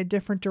flowing in a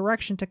different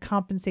direction to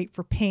compensate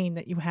for pain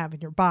that you have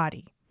in your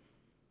body.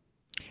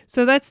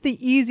 So that's the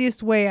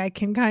easiest way I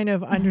can kind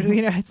of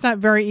it's not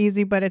very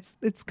easy, but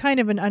it's kind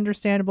of an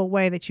understandable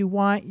way that you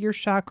want your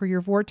chakra,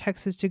 your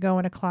vortexes to go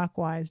in a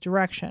clockwise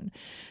direction.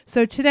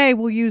 So today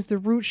we'll use the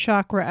root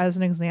chakra as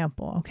an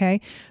example. Okay.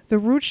 The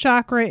root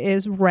chakra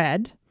is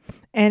red.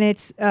 And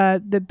it's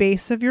the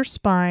base of your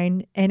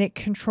spine, and it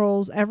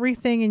controls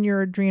everything in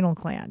your adrenal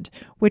gland,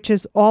 which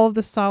is all of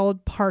the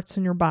solid parts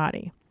in your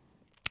body.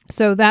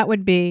 So that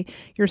would be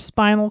your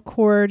spinal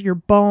cord, your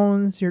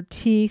bones, your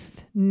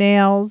teeth,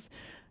 nails,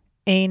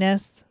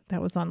 anus. That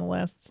was on the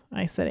list.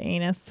 I said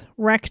anus.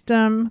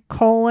 Rectum,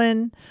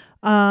 colon,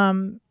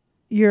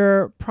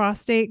 your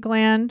prostate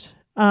gland,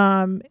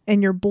 and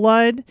your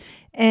blood,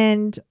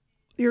 and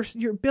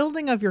your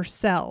building of your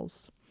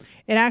cells.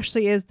 It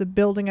actually is the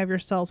building of your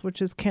cells,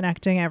 which is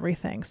connecting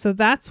everything. So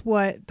that's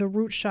what the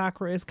root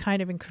chakra is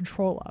kind of in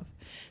control of.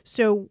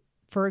 So,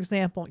 for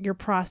example, your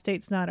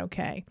prostate's not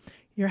okay.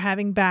 You're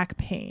having back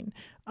pain.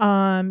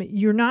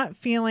 You're not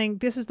feeling,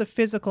 this is the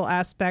physical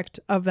aspect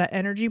of that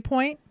energy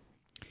point.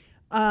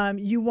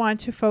 You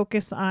want to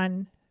focus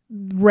on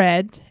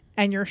red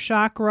and your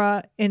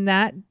chakra in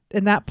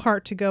that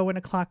part to go in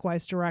a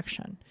clockwise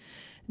direction.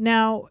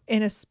 Now,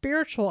 in a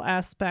spiritual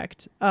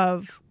aspect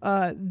of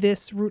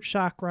this root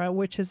chakra,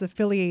 which is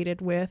affiliated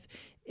with,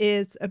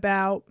 is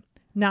about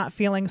not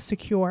feeling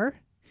secure.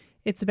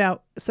 It's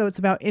about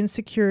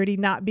insecurity,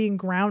 not being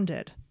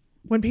grounded.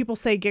 When people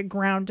say get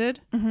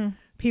grounded,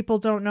 people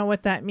don't know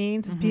what that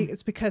means.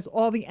 It's because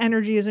all the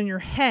energy is in your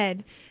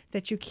head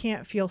that you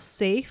can't feel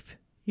safe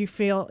You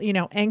feel,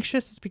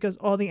 anxious, it's because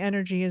all the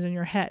energy is in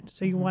your head.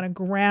 So you want to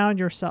ground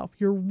yourself.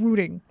 You're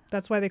rooting.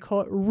 That's why they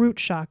call it root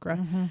chakra.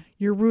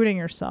 You're rooting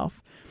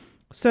yourself.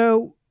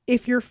 So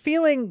if you're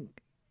feeling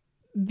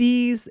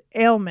these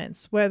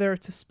ailments, whether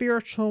it's a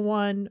spiritual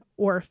one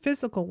or a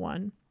physical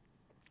one,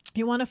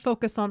 you want to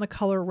focus on the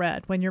color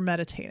red when you're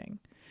meditating.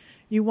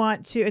 You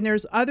want to, and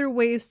there's other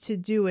ways to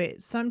do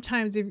it.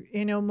 Sometimes,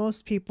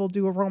 most people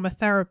do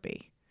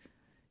aromatherapy.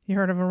 You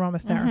heard of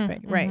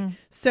aromatherapy, right?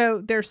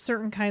 So there's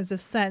certain kinds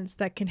of scents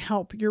that can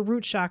help your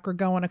root chakra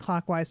go in a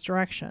clockwise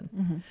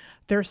direction.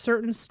 There are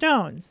certain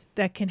stones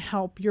that can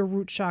help your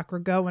root chakra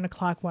go in a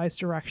clockwise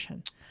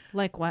direction.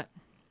 Like what?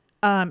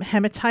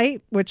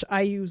 Hematite, which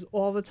I use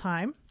all the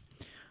time.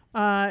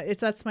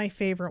 That's my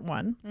favorite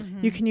one.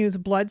 You can use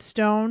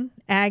bloodstone,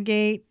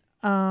 agate,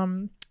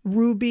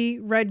 ruby,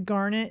 red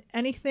garnet,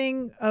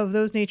 anything of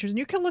those natures. And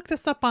you can look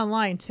this up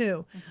online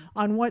too,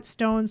 on what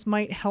stones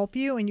might help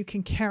you, and you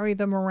can carry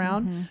them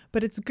around.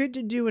 But it's good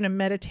to do in a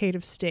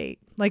meditative state.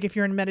 Like if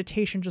you're in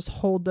meditation, just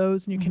hold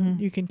those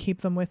and you can keep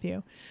them with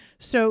you.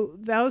 So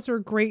those are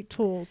great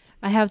tools.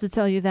 I have to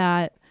tell you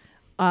that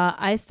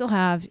I still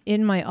have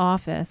in my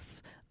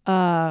office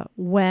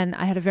when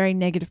I had a very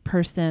negative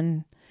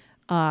person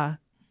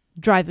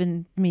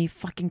driving me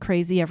fucking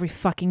crazy every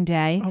fucking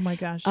day. Oh my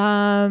gosh.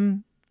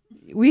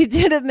 We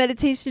did a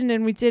meditation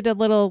and we did a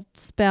little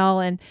spell,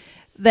 and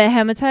the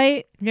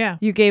hematite,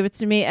 you gave it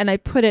to me, and I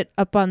put it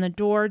up on the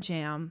door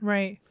jamb.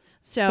 Right.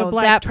 So the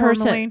black that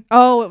tourmaline.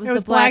 person, it was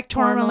the black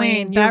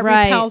tourmaline. You're That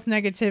right. repels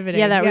negativity.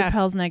 Yeah, that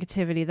repels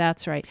negativity.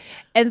 That's right.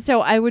 And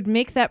so I would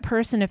make that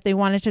person, if they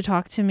wanted to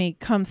talk to me,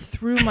 come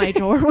through my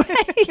doorway.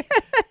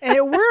 And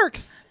it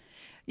works.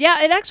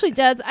 Yeah, it actually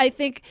does. I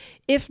think,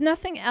 if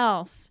nothing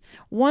else,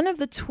 one of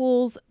the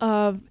tools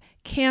of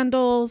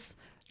candles,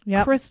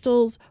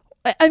 crystals,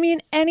 I mean,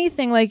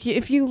 anything, like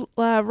if you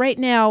right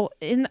now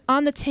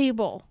on the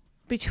table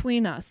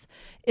between us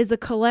is a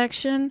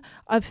collection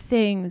of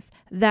things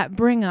that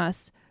bring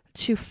us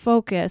to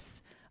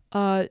focus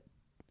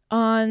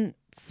on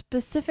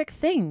specific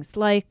things,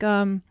 like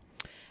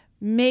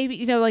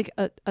maybe, like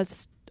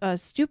a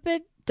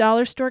stupid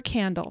dollar store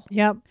candle.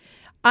 Yep.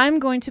 I'm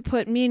going to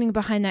put meaning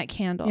behind that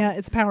candle. Yeah,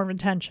 it's power of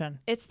intention.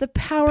 It's the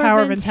power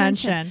of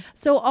intention.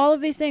 So all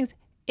of these things,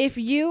 if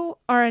you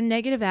are a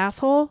negative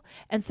asshole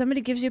and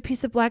somebody gives you a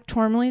piece of black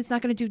tourmaline, it's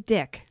not going to do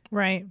dick.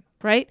 Right.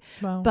 Right?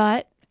 Well,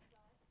 but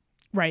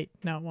right.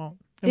 No, it won't.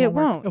 It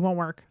won't. It won't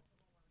work.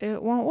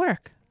 It won't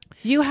work.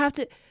 You have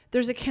to,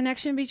 there's a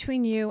connection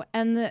between you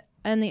and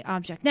the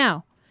object.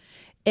 Now,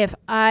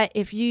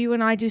 if you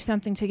and I do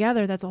something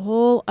together, that's a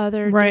whole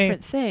other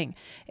different thing.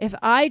 If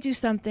I do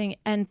something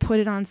and put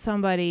it on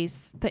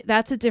somebody's,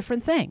 that's a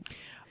different thing.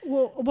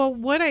 Well,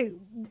 what I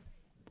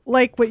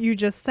like what you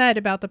just said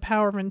about the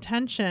power of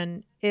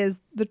intention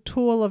is the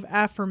tool of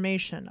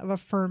affirmation, of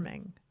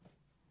affirming,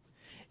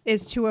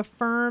 is to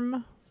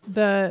affirm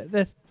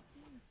the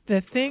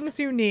things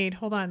you need.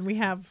 Hold on, we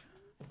have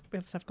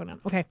stuff going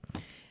on. Okay,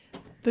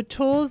 the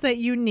tools that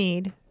you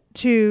need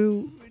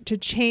to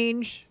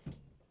change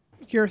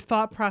your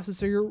thought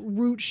process, or your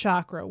root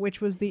chakra,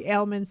 which was the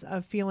ailments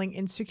of feeling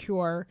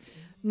insecure,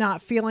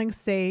 not feeling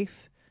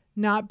safe,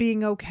 not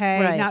being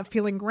okay, not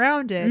feeling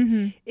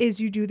grounded,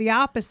 is you do the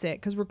opposite,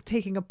 because we're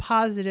taking a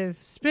positive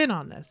spin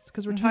on this,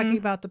 because we're talking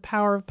about the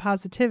power of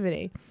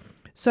positivity.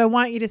 So I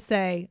want you to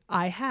say,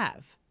 I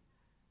have.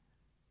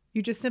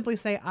 You just simply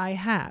say, I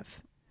have.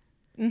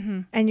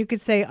 And you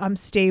could say, I'm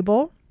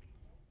stable.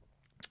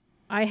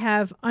 I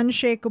have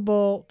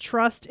unshakable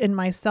trust in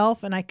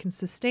myself, and I can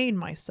sustain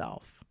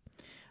myself.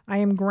 I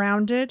am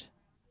grounded.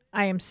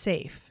 I am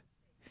safe.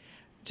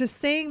 Just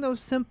saying those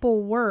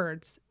simple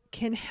words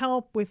can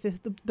help with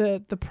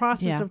the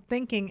process of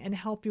thinking and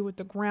help you with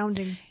the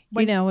grounding.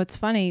 It's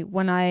funny,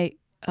 when I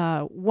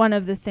one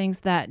of the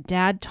things that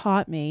Dad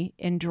taught me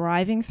in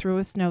driving through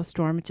a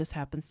snowstorm, it just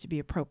happens to be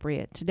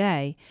appropriate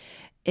today,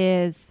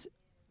 is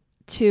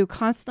to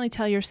constantly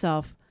tell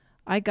yourself,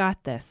 I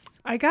got this.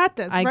 I got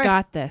this. I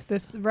got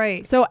this.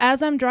 Right. So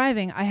as I'm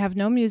driving, I have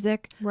no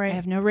music. Right. I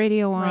have no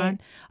radio on. Right.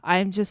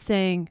 I'm just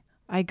saying,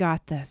 I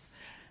got this.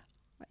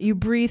 You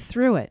breathe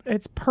through it.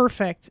 It's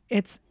perfect.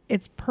 It's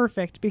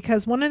perfect,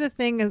 because one of the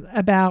things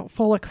about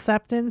full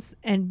acceptance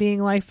and being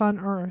life on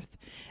earth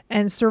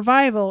and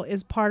survival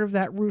is part of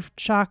that root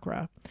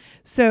chakra.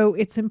 So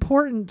it's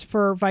important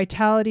for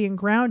vitality and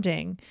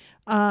grounding,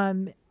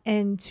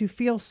 and to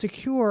feel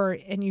secure,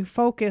 and you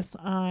focus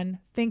on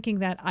thinking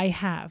that I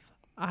have.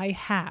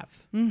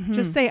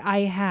 Just say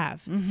I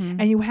have.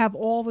 And you have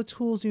all the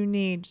tools you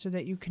need so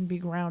that you can be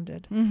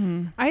grounded.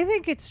 I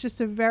think it's just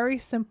a very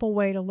simple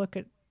way to look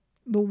at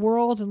the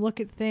world and look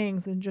at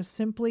things, and just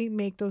simply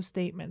make those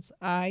statements.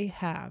 I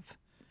have.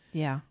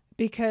 Yeah.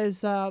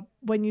 Because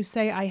when you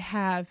say I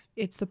have,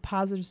 it's a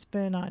positive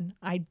spin on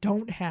I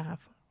don't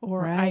have,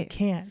 or I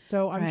can't.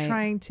 So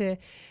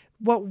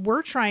what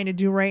we're trying to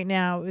do right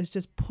now is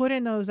just put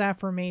in those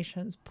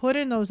affirmations, put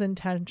in those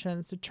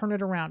intentions to turn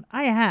it around.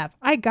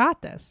 I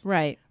got this.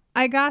 Right.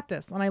 I got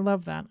this. And I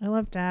love that. I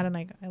love Dad, and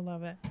I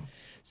love it.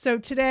 So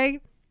today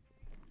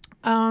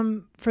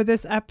For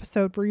this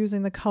episode, we're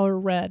using the color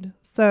red.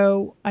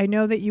 So I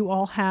know that you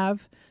all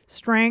have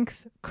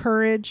strength,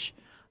 courage.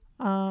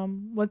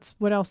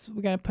 What else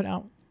we got to put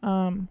out?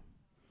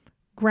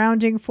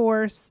 Grounding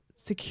force,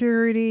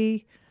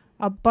 security,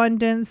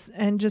 abundance,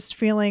 and just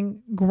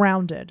feeling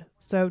grounded.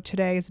 So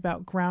today is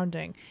about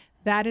grounding.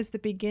 That is the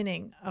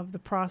beginning of the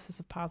process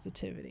of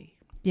positivity.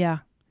 Yeah.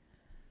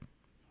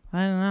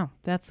 I don't know.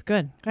 That's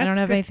good. I That's don't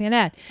have good. anything to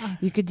add.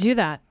 You could do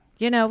that.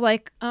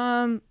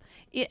 And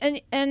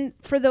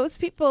for those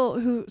people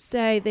who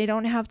say they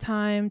don't have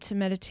time to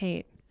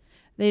meditate,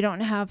 they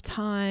don't have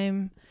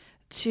time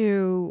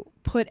to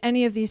put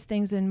any of these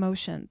things in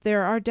motion,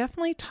 there are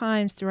definitely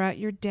times throughout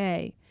your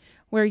day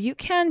where you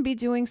can be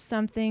doing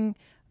something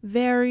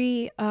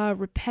very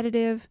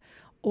repetitive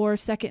or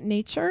second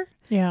nature,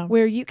 Yeah.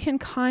 where you can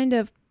kind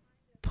of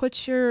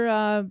put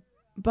your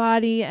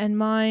body and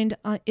mind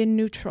in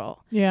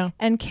neutral Yeah.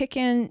 and kick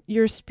in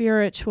your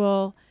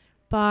spiritual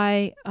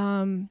by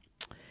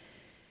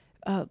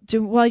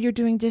while you're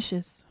doing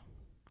dishes.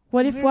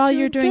 What if while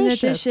you're doing the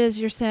dishes,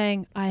 you're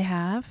saying, I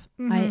have,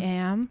 I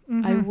am,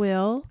 I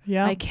will,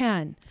 Yeah. I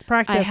can.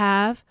 Practice. I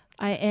have,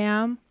 I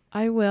am,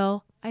 I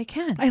will, I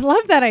can. I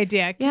love that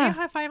idea. Can Yeah. you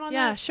high five on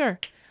Yeah, that? sure.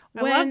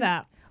 I love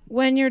that.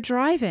 When you're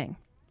driving,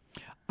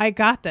 I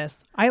got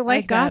this. I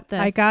like got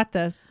that. I this. got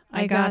this.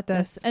 I got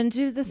this. And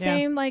do the Yeah.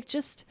 same, like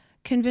just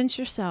convince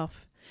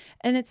yourself.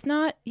 And it's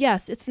not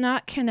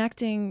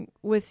connecting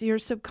with your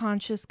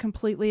subconscious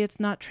completely. It's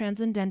not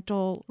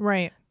transcendental,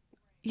 Right.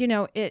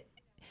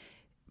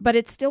 but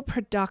it's still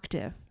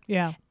productive.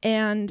 Yeah.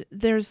 And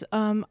there's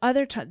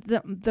other time.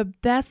 The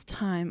best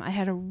time, I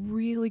had a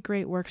really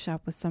great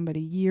workshop with somebody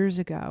years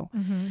ago.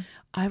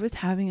 I was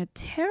having a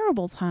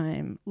terrible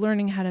time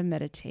learning how to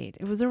meditate.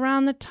 It was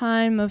around the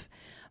time of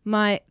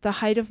the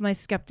height of my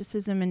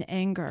skepticism and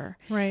anger.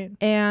 Right.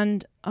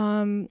 And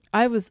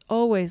I was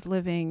always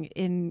living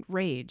in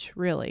rage,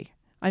 really.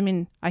 I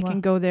mean, I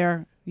can go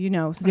there,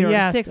 0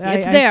 Yes, to 60. I-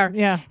 It's I- there.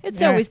 yeah.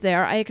 It's Yeah. always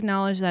there. I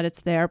acknowledge that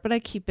it's there, but I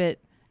keep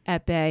it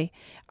at bay.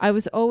 I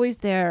was always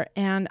there,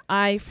 and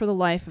I, for the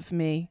life of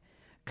me,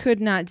 could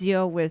not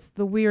deal with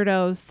the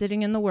weirdos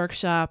sitting in the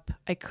workshop.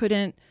 I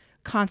couldn't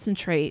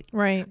concentrate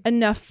Right.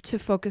 enough to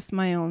focus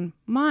my own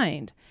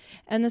mind.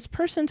 And this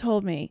person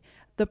told me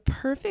the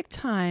perfect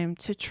time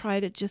to try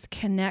to just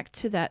connect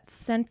to that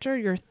center,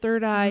 your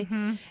third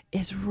eye,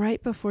 is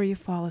right before you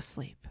fall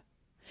asleep.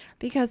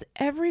 Because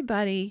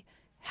everybody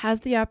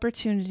has the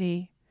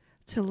opportunity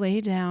to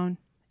lay down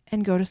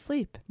and go to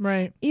sleep.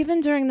 Right. Even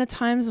during the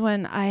times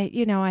when I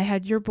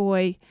had your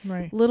boy,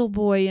 Right. little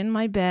boy in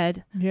my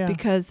bed Yeah.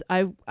 because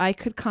I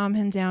could calm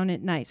him down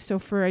at night. So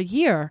for a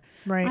year,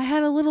 Right. I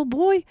had a little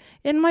boy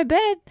in my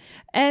bed,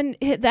 and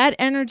that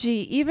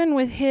energy, even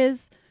with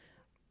his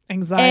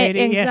Anxiety.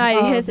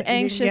 his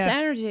anxious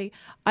energy,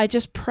 I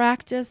just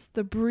practiced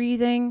the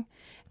breathing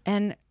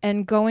and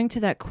going to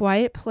that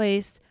quiet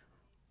place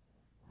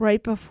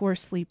right before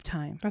sleep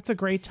time. That's a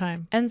great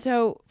time. And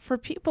so for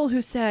people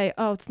who say,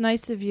 oh, it's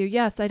nice of you.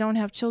 Yes, I don't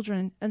have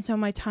children. And so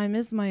my time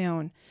is my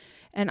own.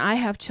 And I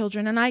have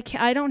children and I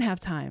don't have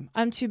time.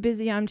 I'm too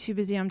busy.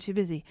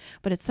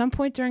 But at some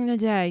point during the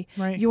day,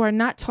 Right. you are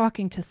not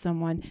talking to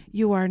someone.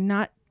 You are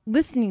not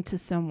listening to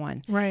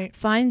someone. Right.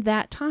 Find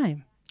that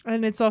time.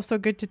 And it's also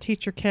good to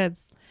teach your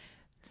kids.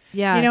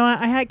 Yes.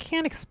 I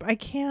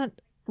can't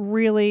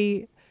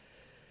really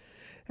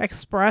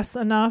express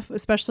enough,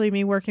 especially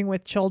me working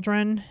with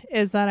children,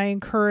 is that I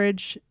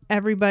encourage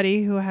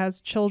everybody who has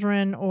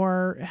children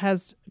or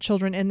has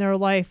children in their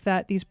life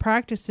that these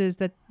practices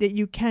that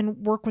you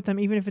can work with them,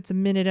 even if it's a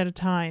minute at a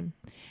time.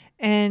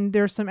 And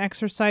there's some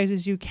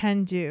exercises you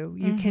can do.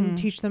 You can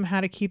teach them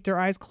how to keep their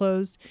eyes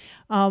closed.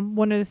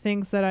 One of the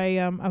things that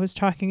I was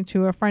talking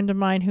to a friend of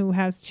mine who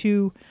has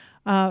two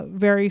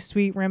very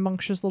sweet,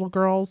 rambunctious little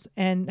girls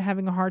and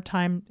having a hard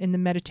time in the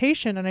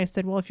meditation. And I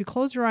said, well, if you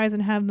close your eyes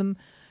and have them,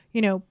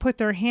 put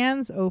their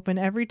hands open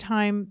every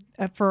time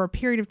for a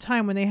period of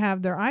time when they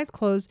have their eyes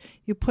closed,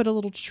 you put a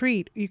little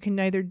treat. You can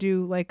either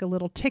do like a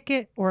little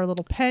ticket or a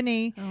little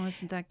penny. Oh,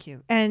 isn't that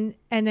cute? And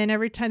then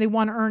every time they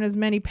want to earn as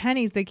many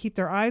pennies, they keep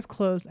their eyes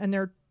closed and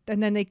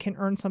then they can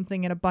earn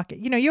something in a bucket.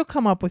 You'll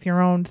come up with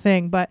your own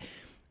thing, but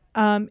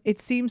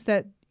it seems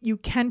that you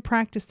can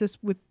practice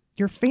this with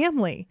your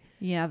family.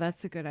 Yeah,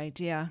 that's a good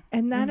idea.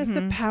 And that is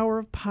the power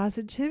of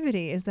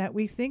positivity, is that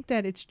we think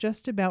that it's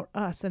just about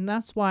us. And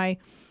that's why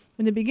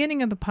in the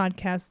beginning of the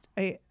podcast,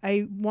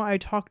 I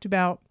talked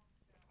about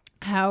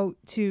how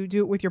to do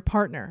it with your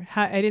partner.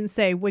 I didn't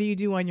say, what do you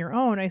do on your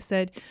own? I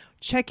said,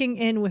 checking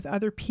in with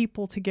other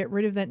people to get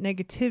rid of that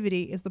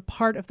negativity is the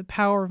part of the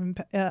power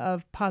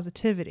of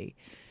positivity.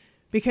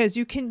 Because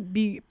you can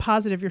be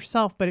positive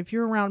yourself, but if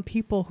you're around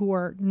people who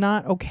are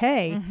not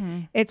okay,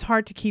 it's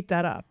hard to keep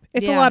that up.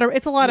 It's a lot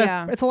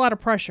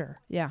of pressure.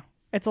 Yeah.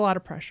 It's a lot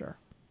of pressure.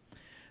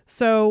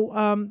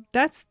 So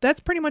that's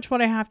pretty much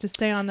what I have to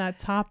say on that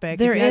topic.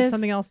 There if you had is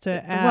something else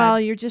to add. Well,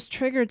 you just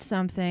triggered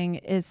something.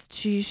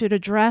 You should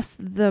address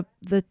the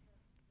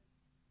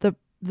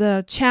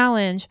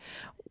challenge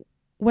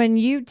when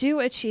you do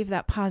achieve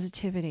that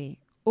positivity.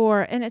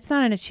 and it's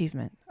not an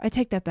achievement. I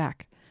take that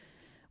back.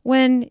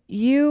 When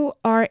you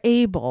are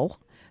able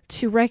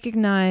to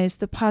recognize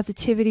the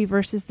positivity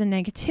versus the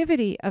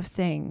negativity of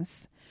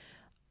things,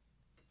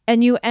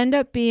 and you end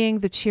up being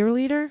the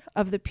cheerleader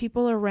of the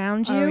people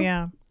around you, Oh,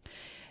 yeah.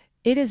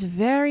 it is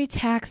very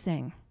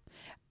taxing,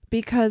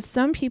 because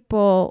some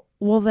people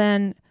will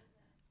then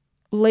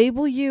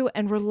label you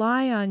and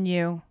rely on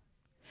you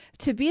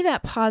to be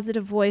that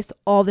positive voice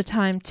all the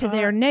time to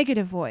their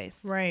negative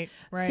voice. Right.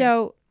 Right.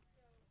 So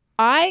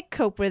I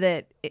cope with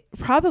it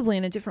probably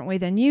in a different way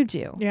than you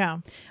do. yeah.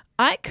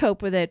 I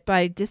cope with it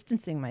by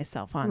distancing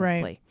myself,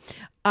 honestly.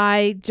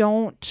 I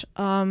don't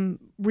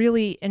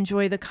really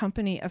enjoy the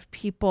company of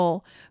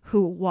people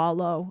who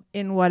wallow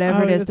in whatever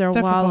Oh, it is it's they're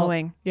difficult.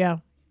 wallowing. Yeah.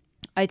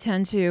 I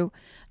tend to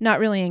not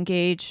really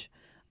engage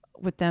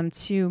with them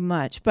too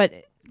much. But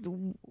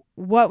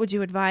what would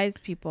you advise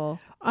people?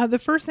 The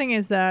first thing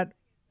is that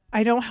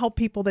I don't help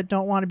people that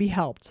don't want to be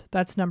helped.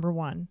 That's number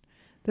one.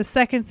 The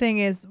second thing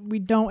is we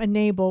don't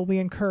enable, we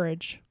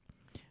encourage.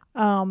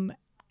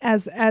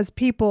 As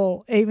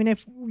people, even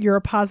if you're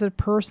a positive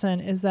person,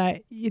 is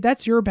that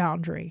that's your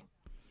boundary.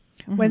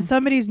 When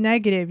somebody's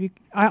negative,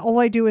 all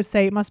I do is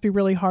say it must be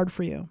really hard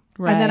for you,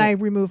 and then Right. I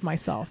remove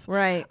myself.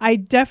 Right. I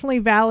definitely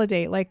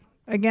validate. Like,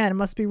 again, it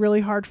must be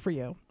really hard for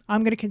you.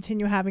 I'm going to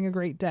continue having a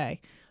great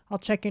day. I'll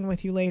check in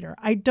with you later.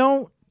 I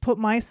don't put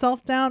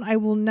myself down. I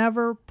will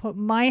never put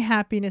my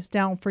happiness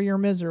down for your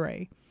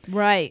misery.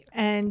 Right.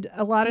 And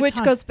a lot of Which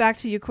times, goes back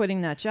to you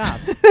quitting that job.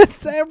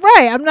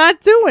 right. I'm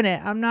not doing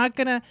it. I'm not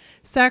going to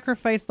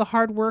sacrifice the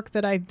hard work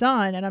that I've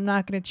done, and I'm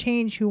not going to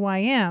change who I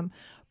am.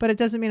 But it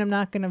doesn't mean I'm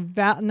not going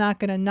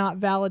to not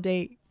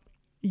validate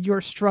your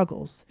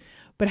struggles.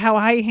 But how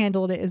I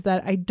handled it is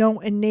that I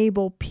don't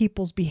enable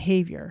people's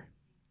behavior.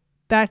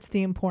 That's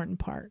the important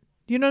part.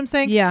 You know what I'm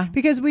saying? Yeah.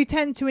 Because we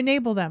tend to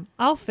enable them.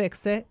 I'll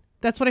fix it.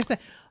 That's what I say.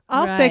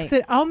 I'll Right. fix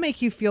it. I'll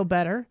make you feel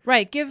better.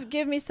 Right.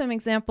 Give me some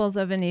examples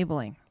of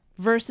enabling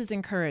versus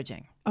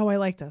encouraging. Oh, I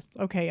like this.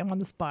 Okay, I'm on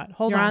the spot.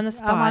 Hold You're on. on the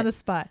I'm on spot. the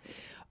spot.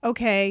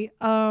 Okay.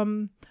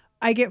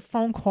 I get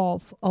phone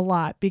calls a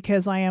lot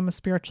because I am a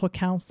spiritual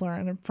counselor,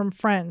 and from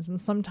friends, and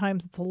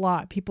sometimes it's a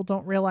lot. People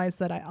don't realize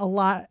that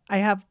I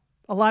have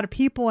a lot of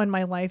people in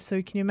my life, so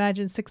you can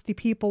imagine 60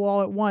 people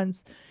all at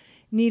once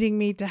needing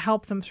me to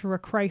help them through a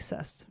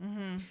crisis.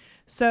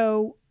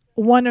 So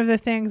one of the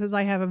things is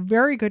I have a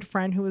very good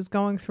friend who was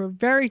going through a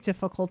very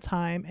difficult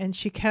time, and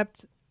she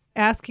kept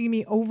asking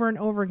me over and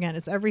over again,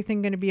 is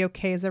everything going to be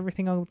okay? Is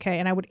everything okay?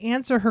 And I would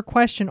answer her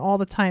question all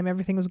the time.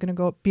 Everything was going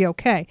to be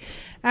okay.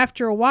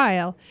 After a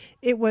while,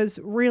 it was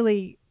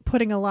really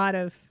putting a lot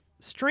of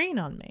strain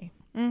on me.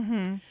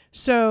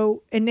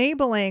 So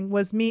enabling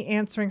was me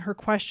answering her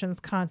questions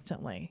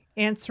constantly,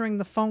 answering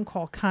the phone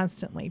call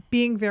constantly,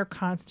 being there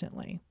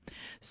constantly.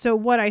 So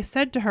what I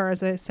said to her,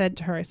 I said,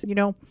 you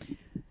know,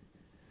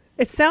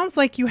 it sounds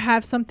like you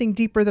have something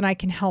deeper than I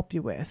can help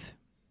you with.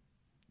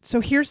 So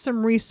here's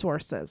some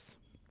resources.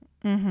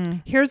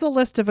 Here's a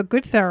list of a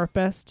good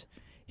therapist.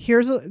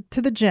 Here's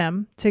to the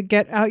gym to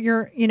get out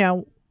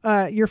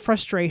your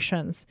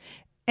frustrations.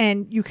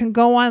 And you can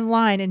go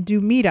online and do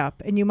Meetup,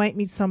 and you might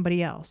meet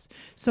somebody else.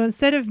 So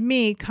instead of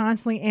me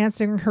constantly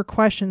answering her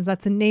questions,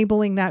 that's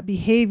enabling that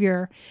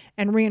behavior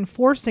and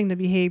reinforcing the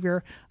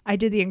behavior, I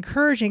did the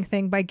encouraging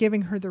thing by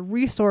giving her the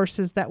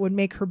resources that would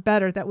make her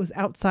better, that was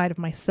outside of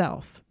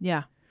myself.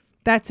 Yeah.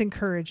 That's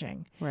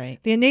encouraging. Right.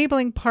 The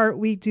enabling part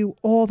we do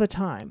all the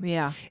time.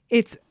 Yeah.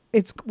 It's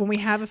when we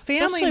have a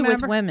family Especially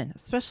member.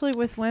 Especially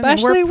with women.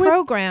 Especially We're with-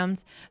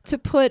 programmed to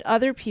put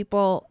other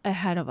people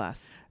ahead of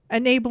us.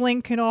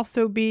 Enabling can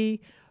also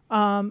be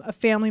a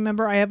family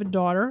member. I have a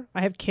daughter. I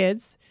have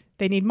kids.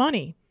 They need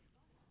money.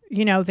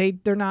 You know,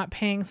 they're not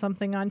paying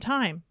something on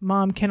time.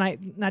 Mom, can I,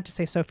 not to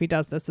say Sophie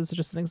does this is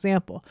just an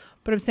example,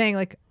 but I'm saying,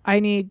 like,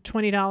 I need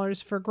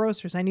 $20 for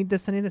groceries. I need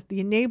this, I need this. The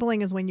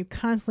enabling is when you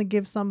constantly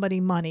give somebody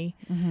money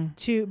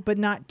but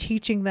not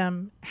teaching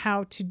them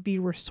how to be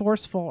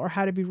resourceful or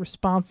how to be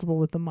responsible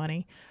with the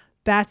money.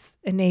 That's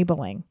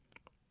enabling.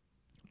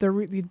 The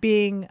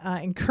being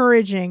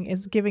encouraging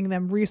is giving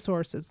them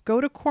resources. Go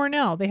to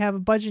Cornell. They have a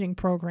budgeting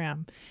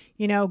program.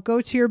 You know,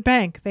 go to your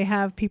bank. They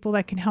have people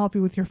that can help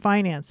you with your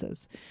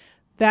finances.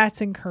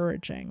 That's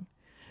encouraging.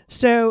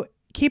 So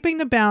keeping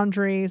the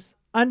boundaries,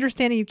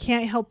 understanding you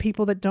can't help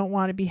people that don't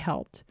want to be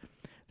helped.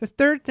 The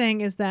third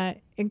thing is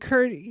that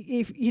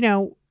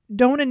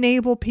don't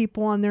enable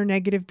people on their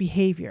negative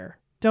behavior.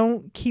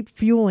 Don't keep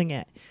fueling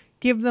it.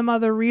 Give them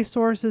other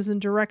resources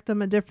and direct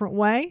them a different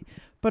way,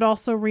 but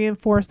also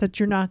reinforce that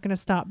you're not going to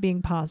stop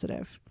being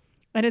positive.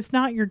 And it's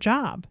not your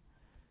job.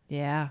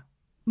 Yeah.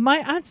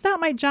 It's not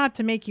my job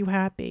to make you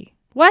happy.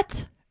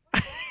 What?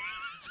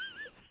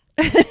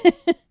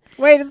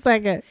 Wait a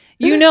second.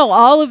 You know,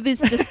 all of this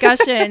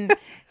discussion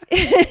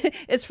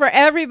is for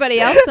everybody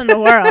else in the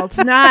world.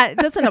 It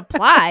doesn't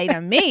apply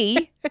to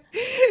me.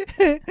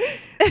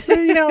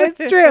 It's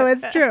true.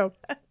 It's true.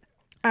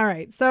 All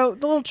right. So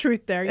the little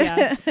truth there.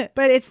 Yeah.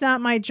 But it's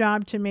not my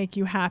job to make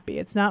you happy.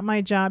 It's not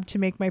my job to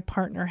make my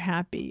partner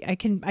happy.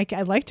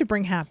 I like to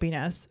bring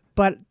happiness,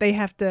 but they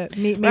have to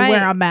meet me Right.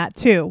 where I'm at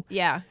too.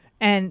 Yeah.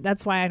 And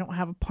that's why I don't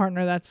have a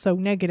partner that's so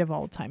negative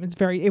all the time.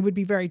 It would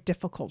be very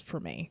difficult for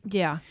me.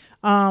 Yeah.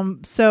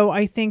 So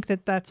I think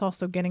that that's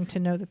also getting to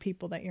know the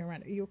people that you're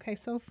around. Are you okay,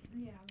 Soph?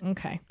 Yeah.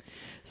 Okay.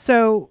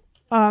 So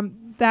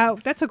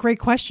that's a great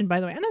question, by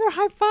the way. Another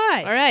high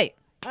five. All right.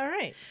 All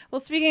right. Well,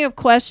 speaking of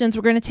questions,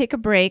 we're going to take a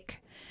break,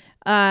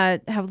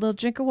 have a little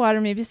drink of water,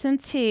 maybe some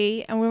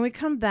tea. And when we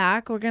come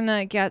back, we're going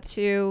to get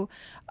to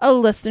a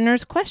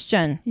listener's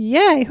question.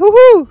 Yay.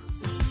 Hoo-hoo.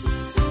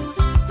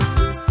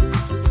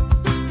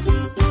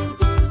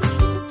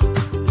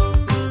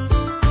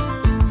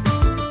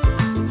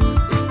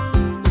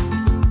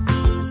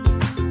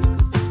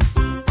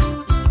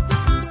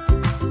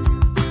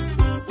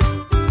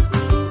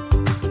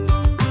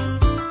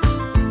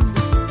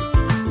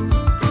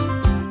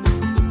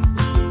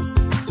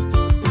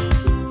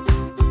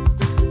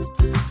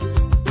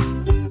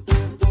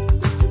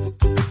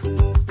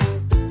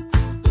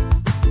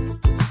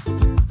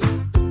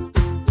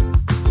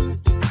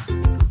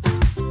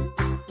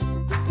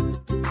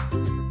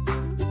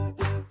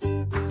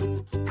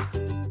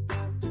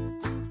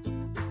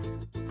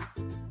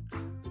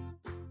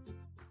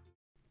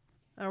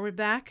 Are we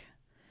back?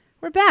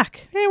 We're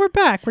back. Hey, we're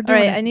back. We're All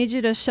doing right. it. I need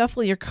you to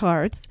shuffle your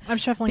cards I'm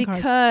shuffling cards.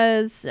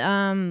 because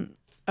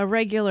a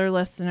regular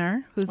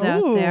listeer who's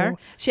out there, Ooh.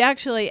 she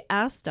actually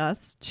asked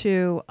us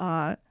to,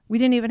 we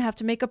didn't even have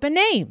to make up a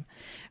name.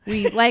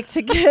 We like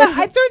to give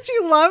Don't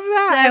you love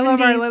that? I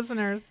love our 70s.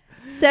 listeners.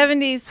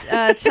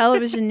 70s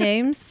television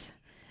names.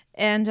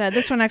 And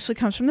this one actually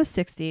comes from the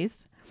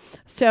 60s.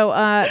 So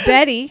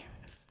Betty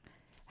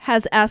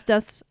has asked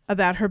us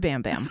about her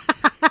Bam Bam.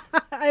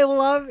 I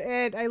love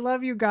it. I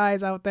love you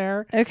guys out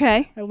there.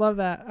 Okay. I love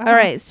that. All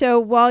right. So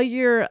while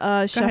you're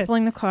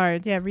shuffling the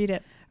cards, Yeah, read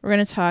it. we're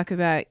going to talk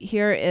about,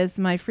 here is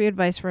my free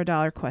advice for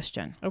 $1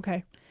 question.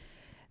 Okay.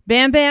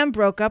 Bam Bam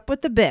broke up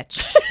with the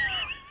bitch.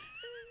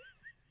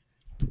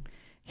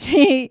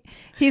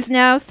 He's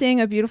now seeing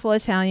a beautiful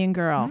Italian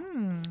girl.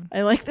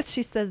 I like that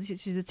she says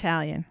she's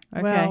Italian.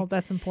 Okay. Well,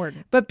 that's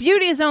important. But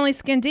beauty is only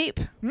skin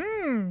deep.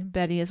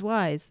 Betty is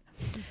wise.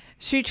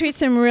 She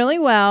treats him really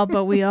well,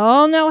 but we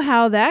all know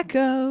how that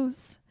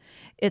goes.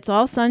 It's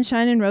all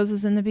sunshine and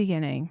roses in the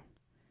beginning.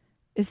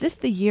 Is this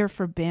the year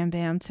for Bam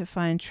Bam to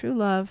find true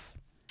love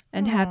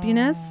and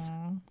happiness?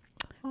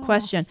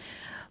 Question.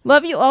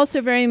 Love you all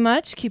so very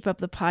much. Keep up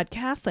the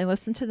podcast. I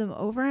listen to them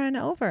over and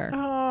over.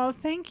 Oh,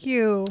 thank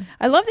you.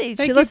 I love that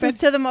Thank she you, listens Bet-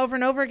 to them over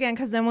and over again,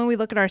 because then when we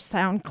look at our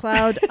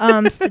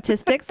SoundCloud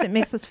statistics, it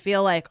makes us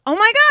feel like, oh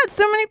my God,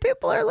 so many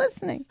people are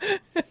listening.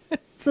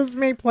 It's just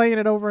me playing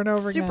it over and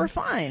over Super again.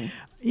 fine.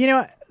 You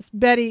know,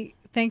 Betty,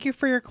 thank you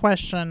for your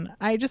question.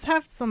 I just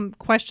have some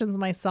questions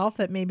myself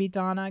that maybe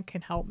Donna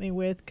can help me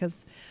with,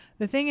 because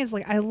the thing is,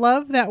 like, I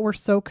love that we're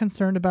so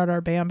concerned about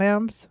our Bam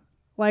Bams.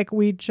 Like,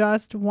 we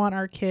just want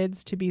our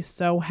kids to be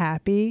so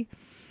happy.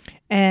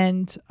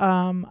 And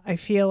I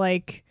feel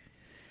like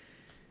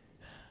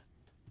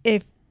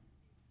if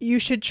you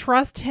should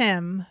trust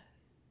him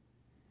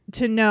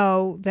to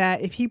know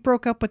that if he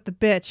broke up with the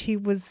bitch, he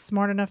was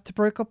smart enough to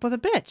break up with a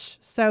bitch.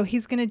 So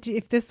he's going to do,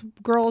 if this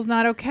girl is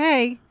not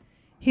okay,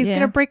 he's Yeah.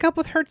 going to break up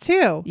with her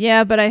too.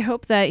 Yeah, but I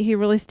hope that he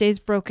really stays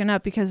broken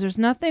up, because there's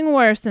nothing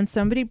worse than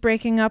somebody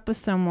breaking up with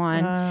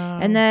someone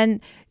and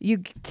then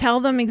you tell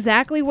them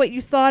exactly what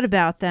you thought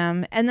about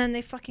them, and then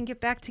they fucking get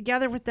back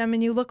together with them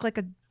and you look like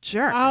a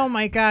jerk. Oh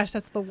my gosh,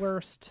 that's the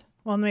worst.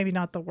 Well, maybe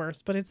not the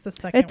worst, but it's the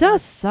second It does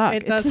worst. suck.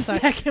 It does It's the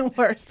suck. second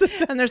worst.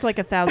 And there's like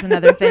 1,000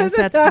 other things There's a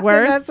that's thousand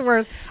worse. That's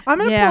worse. I'm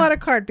going to Yeah. pull out a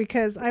card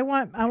because I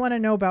want to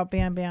know about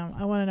Bam Bam.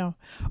 I want to know.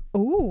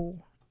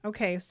 Ooh.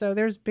 Okay, so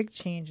there's big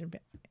change in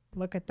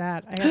look at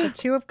that. I have the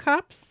 2 of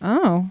Cups,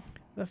 Oh,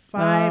 the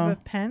 5 Oh.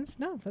 of Pence.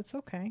 No, that's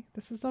okay.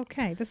 This is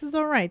okay. This is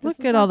all right. This look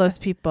is at not all bad. those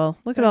people.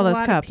 Look at There's all a those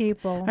lot of cups.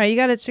 people. All right, you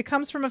got to. She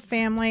comes from a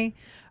family.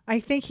 I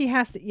think he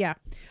has to. Yeah,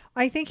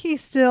 I think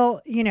he's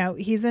still. You know,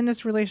 he's in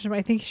this relationship.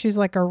 I think she's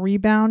like a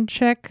rebound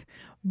chick,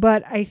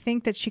 but I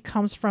think that she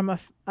comes from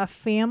a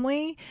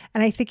family,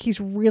 and I think he's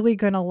really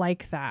gonna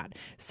like that.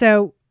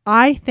 So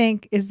I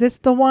think, is this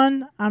the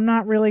one? I'm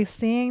not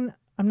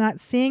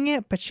seeing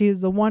it, but she's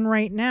the one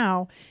right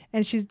now,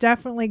 and she's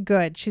definitely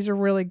good. She's a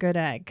really good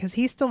egg, because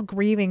he's still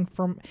grieving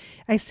from.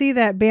 I see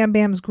that Bam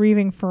Bam's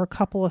grieving for a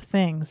couple of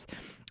things.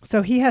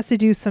 So he has to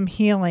do some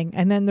healing,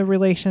 and then the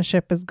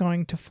relationship is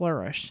going to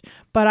flourish.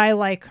 But I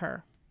like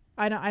her.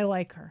 I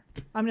like her.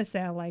 I'm going to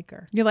say I like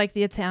her. You like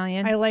the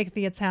Italian? I like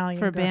the Italian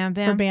For girl. Bam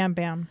Bam? For Bam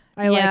Bam.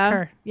 I like Yeah.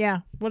 her. Yeah.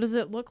 What does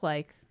it look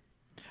like?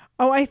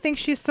 Oh, I think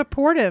she's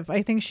supportive.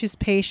 I think she's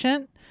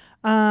patient.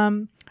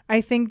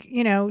 I think,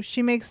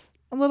 she makes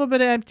a little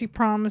bit of empty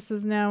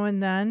promises now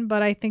and then,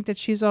 but I think that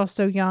she's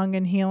also young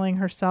and healing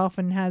herself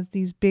and has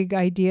these big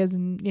ideas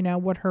and,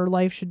 what her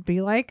life should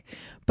be like.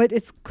 But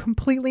it's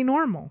completely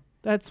normal.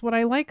 That's what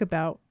I like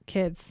about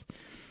kids.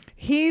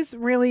 He's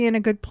really in a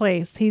good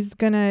place. He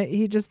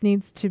just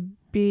needs to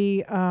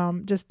be,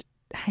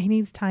 he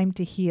needs time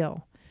to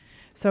heal.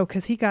 So,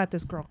 because he got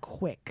this girl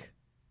quick.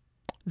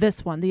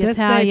 This one, the The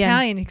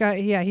Italian.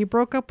 Italian. He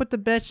broke up with the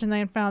bitch and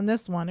then found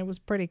this one. It was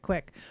pretty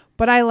quick.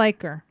 But I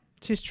like her.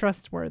 She's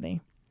trustworthy.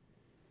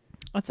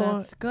 That's all.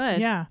 That's good.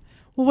 Yeah.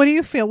 Well, what do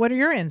you feel? What are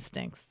your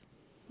instincts?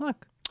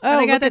 Look. Oh, And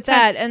I got look the at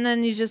that. And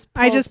then you just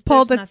I just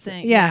pulled there's it.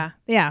 nothing.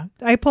 Yeah.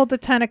 I pulled the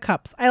 10 of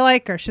cups. I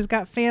like her. She's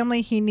got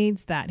family. He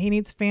needs that. He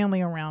needs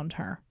family around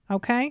her.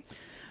 Okay.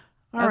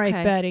 All right,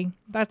 Okay. Betty.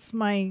 That's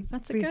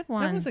a good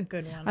one. That was a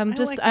good one. I'm I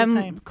just like the I'm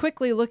time.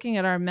 quickly looking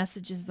at our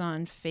messages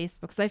on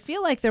Facebook because I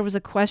feel like there was a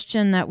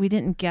question that we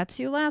didn't get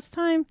to last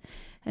time,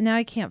 and now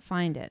I can't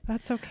find it.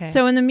 That's okay.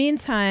 So in the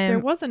meantime, there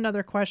was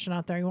another question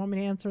out there. You want me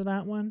to answer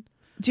that one?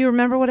 do you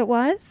remember what it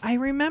was? I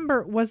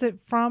remember. Was it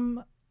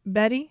from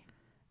Betty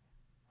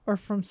or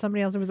from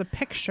somebody else? It was a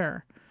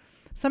picture.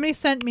 Somebody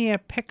sent me a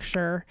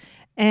picture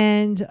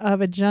and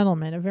of a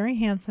gentleman, a very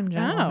handsome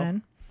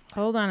gentleman,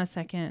 Hold on a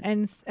second.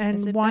 and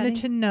it wanted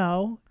Betty? to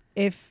know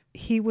if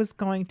he was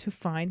going to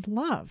find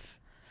love.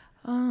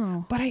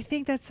 Oh, But I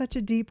think that's such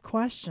a deep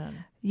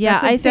question. yeah.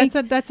 That's I think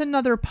that's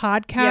another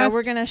podcast. yeah,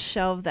 we're gonna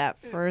shelve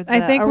that for the,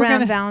 I think we're around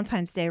gonna-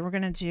 Valentine's Day. We're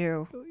gonna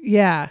do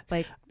Yeah.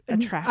 like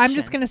attraction. I'm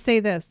just going to say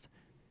this.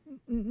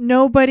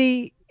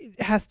 Nobody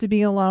has to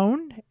be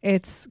alone.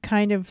 It's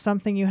kind of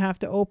something you have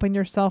to open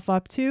yourself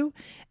up to,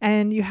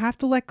 and you have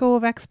to let go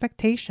of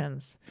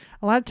expectations.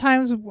 A lot of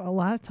times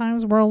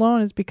we're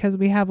alone is because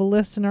we have a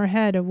list in our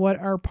head of what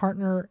our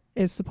partner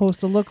is supposed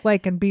to look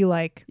like and be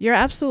like. You're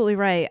absolutely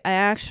right. I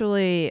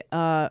actually,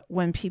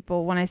 when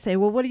I say,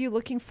 well, what are you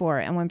looking for?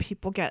 And when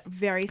people get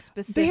very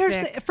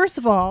specific. First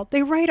of all,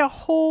 they write a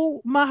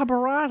whole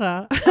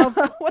Mahabharata of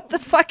What the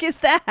fuck is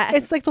that?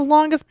 it's like the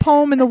longest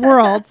poem in the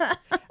world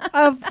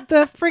of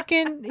the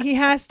freaking he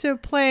has to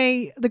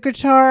play the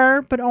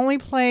guitar but only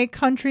play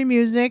country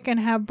music and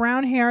have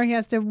brown hair. He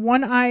has to have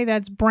one eye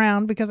that's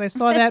brown because I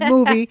saw that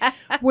movie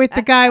with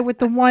the guy with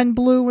the one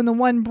blue and the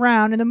one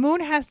brown, and the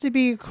moon has to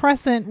be a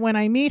crescent when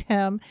I meet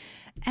him.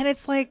 And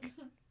it's like,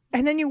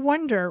 and then you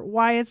wonder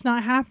why it's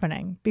not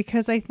happening,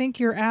 because I think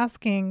you're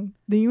asking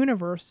the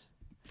universe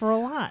for a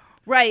lot.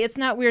 Right. It's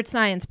not weird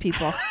science,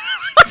 people.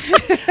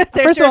 First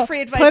There's of your all,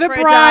 free advice put a for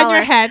bra on $1.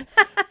 your head.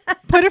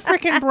 Put a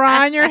freaking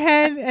bra on your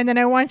head, and then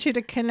I want you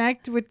to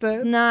connect with It's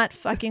the. not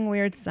fucking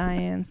weird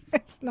science.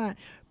 It's not.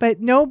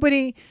 But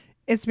nobody.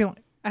 It's been.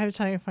 I have to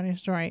tell you a funny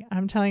story.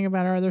 I'm telling you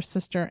about our other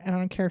sister, and I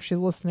don't care if she's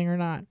listening or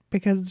not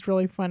because it's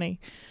really funny.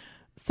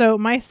 So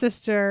my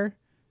sister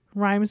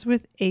rhymes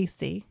with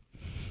AC.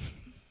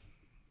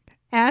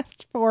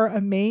 Asked for a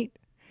mate,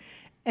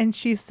 and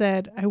she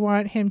said, "I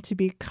want him to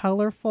be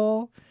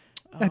colorful,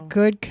 a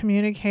good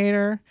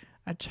communicator,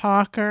 a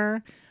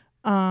talker.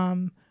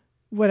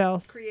 What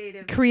else?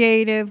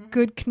 Creative,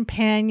 good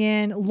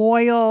companion,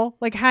 loyal."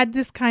 Like had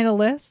this kind of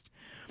list.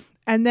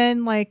 And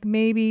then like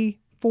maybe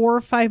 4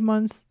 or 5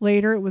 months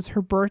later, it was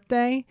her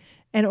birthday,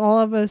 and all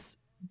of us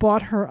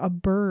bought her a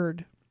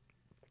bird.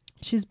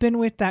 She's been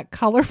with that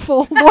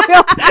colorful,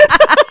 loyal,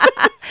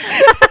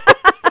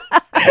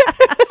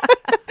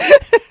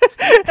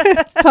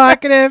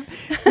 talkative,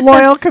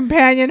 loyal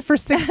companion for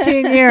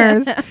 16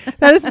 years.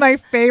 That is my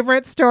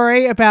favorite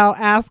story about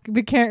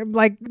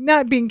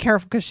not being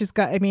careful because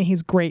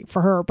he's great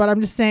for her, but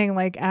I'm just saying,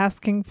 like,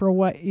 asking for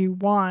what you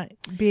want,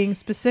 being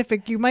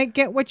specific, you might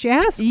get what you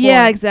ask for.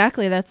 Yeah,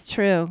 exactly. That's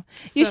true.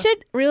 You So-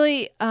 should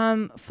really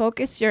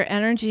focus your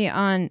energy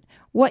on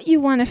what you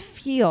want to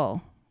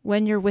feel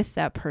when you're with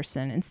that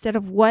person instead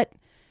of what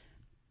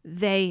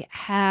they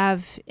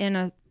have in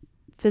a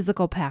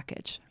physical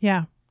package.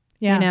 Yeah.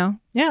 Yeah. You know?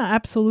 Yeah,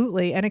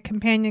 absolutely. And a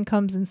companion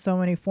comes in so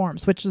many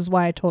forms, which is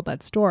why I told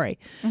that story.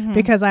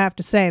 Because I have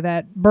to say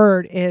that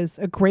bird is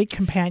a great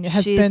companion.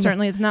 She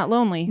certainly is not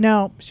lonely.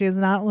 No, she is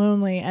not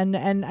lonely. And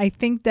I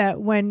think that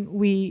when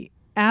we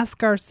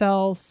ask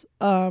ourselves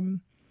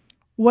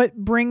what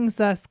brings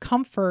us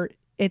comfort,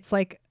 it's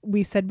like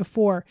we said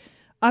before,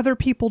 other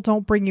people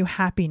don't bring you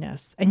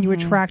happiness, and you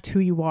attract who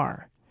you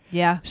are.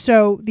 Yeah.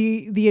 So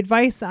the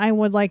advice I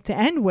would like to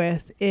end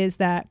with is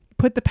that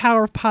put the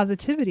power of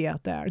positivity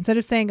out there. Instead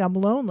of saying I'm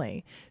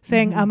lonely,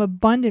 saying I'm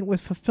abundant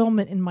with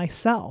fulfillment in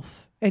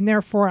myself, and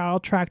therefore I'll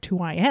attract who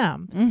I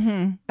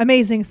am.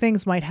 Amazing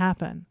things might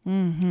happen.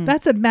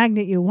 That's a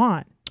magnet you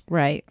want.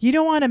 Right. You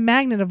don't want a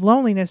magnet of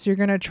loneliness. You're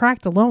going to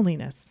attract the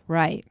loneliness.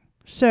 Right.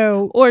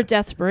 So, Or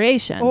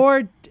desperation.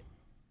 or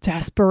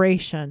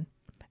desperation.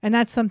 And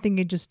that's something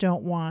you just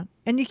don't want.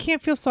 And you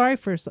can't feel sorry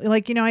for yourself.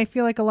 Like, I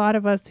feel like a lot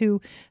of us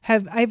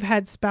I've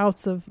had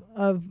spouts of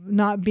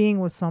not being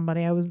with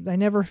somebody. I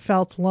never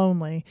felt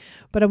lonely.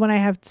 But when I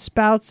have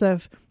spouts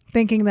of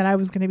thinking that I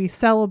was going to be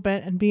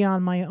celibate and be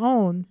on my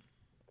own,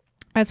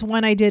 that's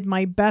when I did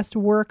my best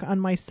work on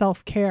my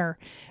self-care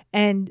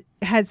and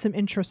had some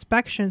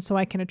introspection so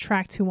I can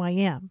attract who I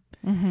am.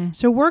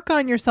 So work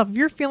on yourself. If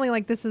you're feeling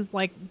like this is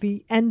like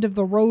the end of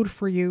the road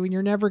for you and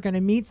you're never going to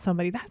meet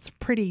somebody, that's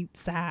pretty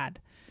sad.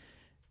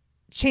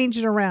 Change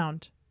it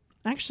around.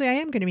 Actually, I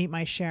am going to meet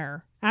my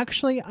share.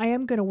 Actually, I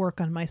am going to work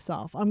on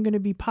myself. I'm going to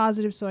be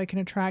positive so I can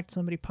attract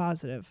somebody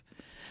positive.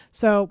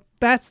 So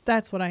that's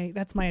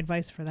my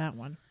advice for that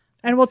one.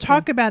 And we'll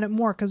talk about it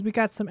more because we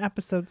got some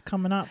episodes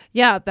coming up.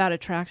 Yeah, about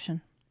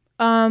attraction.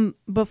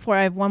 Before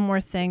I have one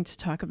more thing to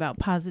talk about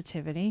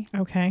positivity.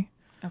 Okay.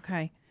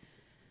 Okay.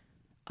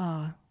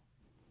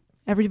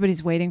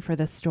 Everybody's waiting for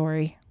this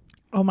story.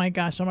 Oh my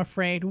gosh, I'm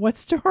afraid. What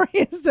story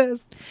is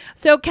this?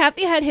 So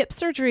Kathy had hip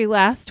surgery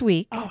last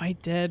week, Oh, I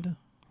did.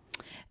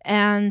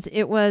 and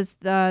it was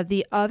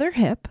the other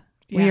hip.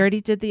 We Yeah.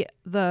 already did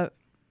the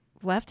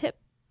left hip.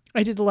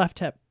 I did the left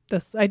hip.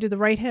 I did the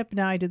right hip.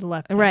 Now I did the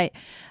left hip. Right.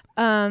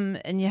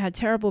 And you had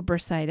terrible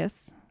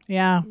bursitis.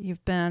 Yeah.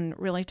 You've been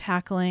really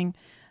tackling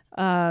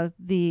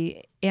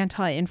the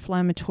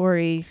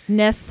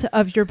anti-inflammatory-ness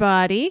of your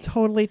body,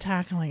 Totally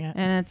tackling it.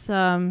 and it's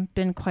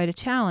been quite a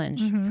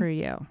challenge for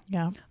you.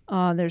 Yeah.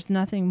 There's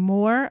nothing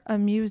more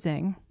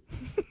amusing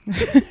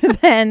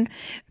than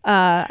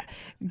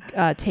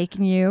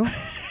taking you,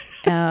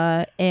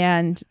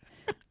 and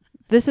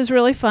this is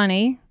really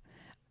funny.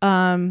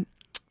 I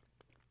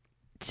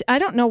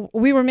don't know.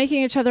 We were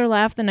making each other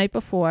laugh the night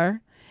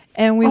before,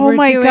 and we were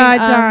doing. God,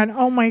 Don.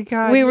 Oh my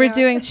God. We were yeah.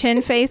 doing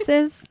chin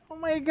faces, Oh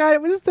my God.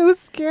 It was so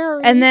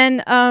scary. and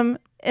then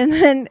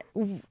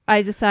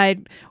I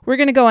decide we're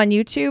gonna go on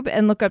YouTube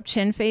and look up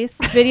chin face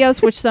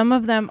videos, which some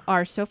of them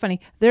are so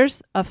funny.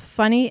 There's a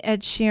funny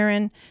Ed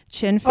Sheeran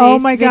chin face oh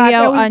my God.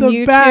 video That was on the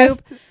YouTube.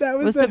 best. That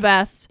Was the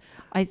best.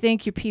 I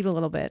think you peed a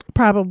little bit.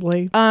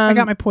 Probably. I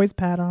got my poise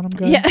pad on. I'm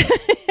good. Yeah.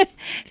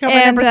 Got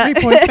my number 3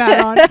 poise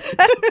pad on.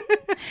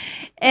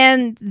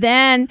 And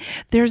then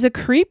there's a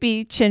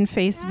creepy chin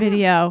face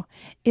video.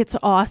 It's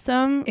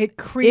awesome. It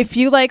creeps. If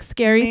you like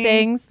scary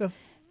things,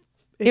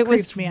 it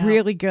was creeped me out.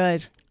 really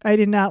good. I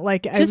did not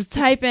like it. Just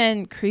type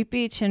in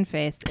creepy chin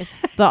face. It's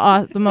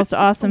the most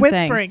awesome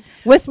Whispering. thing.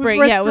 Whispering.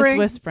 Yeah, it was Whispering.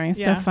 whispering.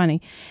 Yeah. So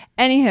funny.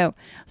 Anywho,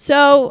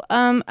 so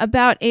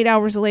about 8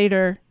 hours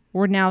later,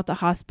 we're now at the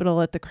hospital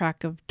at the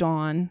crack of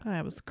dawn.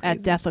 That was crazy.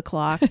 At death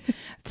o'clock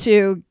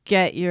to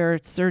get your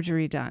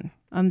surgery done.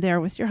 I'm there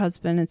with your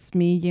husband. It's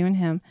me, you, and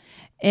him.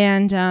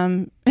 And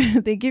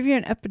they give you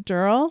an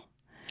epidural.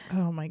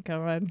 Oh my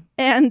God.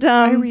 And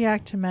I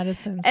react to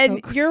medicine.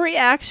 and your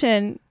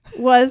reaction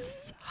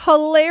was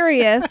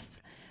hilarious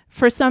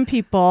for some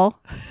people.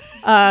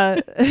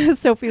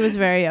 Sophie was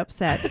very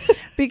upset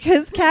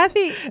because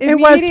Kathy. It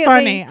was immediately-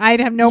 funny. I'd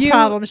have no you-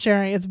 problem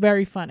sharing. It's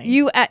very funny.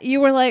 You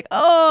were like,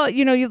 oh,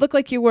 you look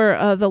like you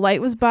were the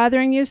light was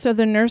bothering you, so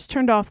the nurse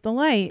turned off the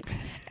light,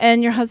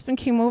 and your husband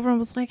came over and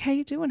was like, "How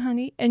you doing,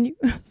 honey?" And you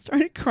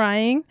started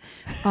crying,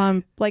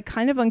 like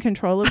kind of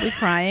uncontrollably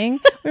crying.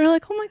 We were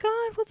like, "Oh my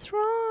God, what's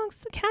wrong,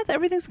 so, Kath?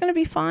 Everything's gonna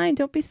be fine.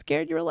 Don't be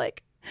scared." You were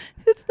like,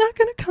 "It's not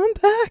gonna come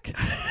back.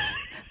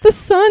 The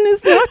sun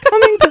is not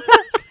coming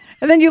back."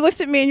 And then you looked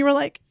at me and you were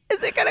like,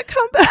 "Is it gonna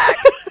come back?"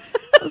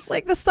 I was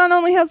like, "The sun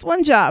only has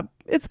one job.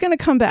 It's going to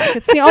come back.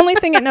 It's the only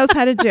thing it knows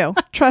how to do.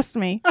 Trust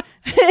me."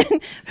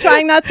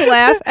 Trying not to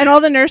laugh. And all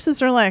the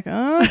nurses are like,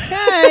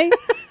 "Okay."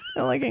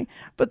 They're looking.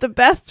 But the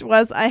best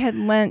was I had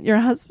lent your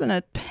husband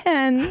a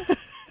pen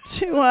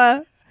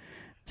to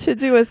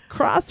do his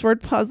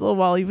crossword puzzle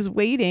while he was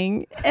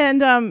waiting.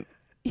 And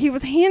he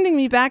was handing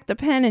me back the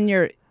pen in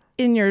your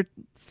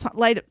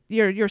sight.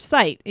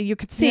 You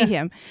could see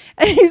him.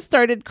 And he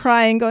started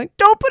crying, going,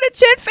 "Don't put a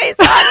chin face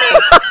on me.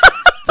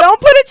 Don't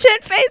put a chin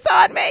face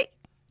on me."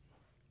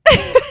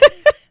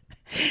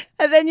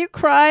 And then you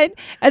cried,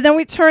 and then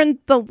we turned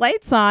the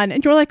lights on,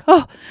 and you were like,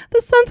 "Oh,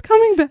 the sun's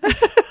coming back.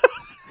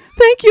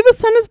 Thank you, the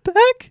sun is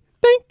back.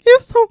 Thank you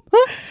so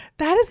much."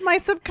 That is my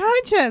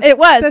subconscious. It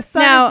was. The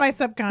sun Now- is my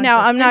subconscious. No,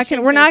 I'm not I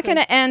gonna. We're not should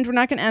gonna end. We're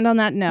not gonna end on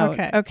that note.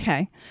 Okay.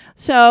 Okay.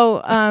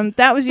 So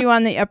that was you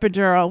on the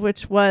epidural,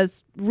 which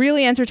was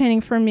really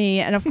entertaining for me,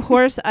 and of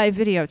course I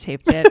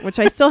videotaped it, which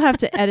I still have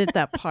to edit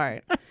that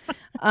part.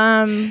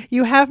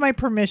 You have my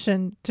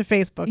permission to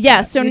Facebook. Yeah.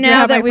 that. So You do now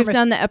have my that we've permission.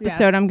 done the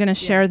episode, Yes. I'm going to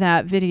share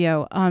that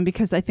video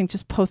because I think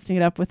just posting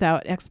it up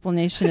without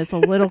explanation is a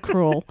little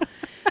cruel.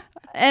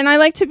 And I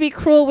like to be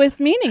cruel with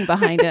meaning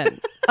behind it.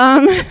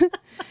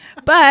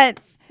 But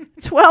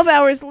 12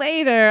 hours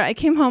later, I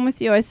came home with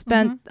you. I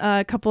spent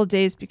a couple of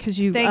days because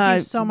you, Thank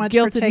you so much for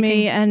guilted me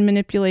taking- and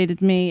manipulated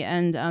me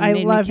and I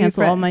made love me you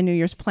cancel for- all my New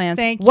Year's plans.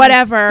 Thank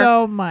Whatever. you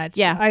so much.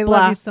 Yeah, I blah,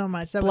 love you so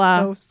much. That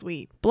blah, was so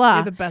sweet. blah.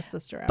 You're the best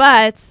sister ever.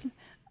 But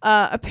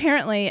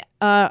apparently,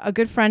 a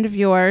good friend of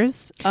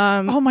yours.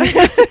 Oh my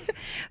God.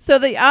 So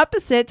the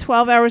opposite,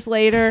 12 hours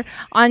later,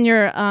 on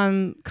your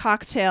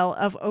cocktail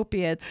of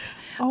opiates.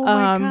 Oh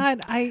my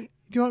God.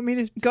 Do you want me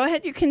to Go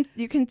ahead. You can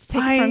take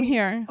it from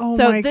here. Oh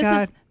so my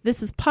God.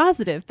 this is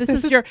positive. This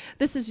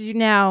This is you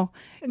now.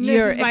 And this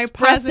You're is my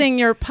expressing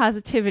your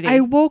positivity. I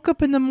woke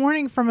up in the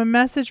morning from a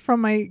message from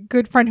my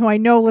good friend who I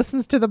know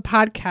listens to the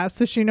podcast,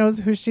 so she knows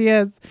who she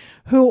is,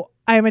 who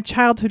I am a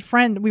childhood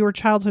friend. We were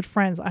childhood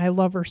friends. I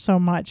love her so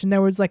much. And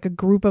there was like a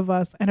group of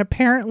us. And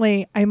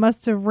apparently I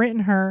must have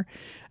messaged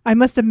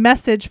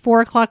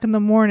 4:00 in the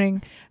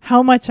morning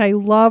how much I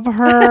love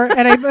her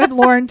and I met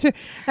Lauren too,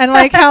 and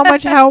like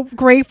how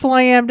grateful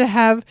I am to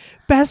have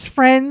best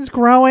friends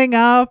growing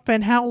up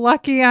and how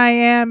lucky I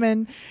am.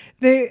 And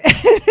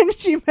and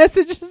she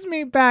messages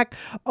me back,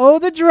 "Oh,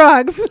 the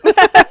drugs."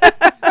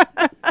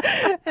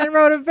 and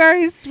wrote a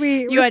very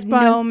sweet You had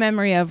response. no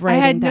memory of I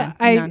writing had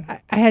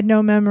that. I had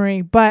no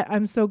memory, but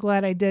I'm so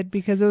glad I did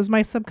because it was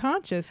my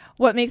subconscious.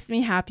 What makes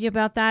me happy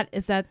about that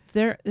is that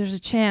there's a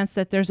chance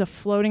that there's a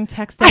floating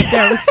text out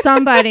there with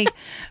somebody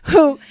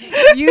who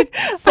you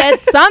said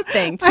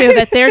something to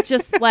that they're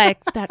just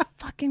like, that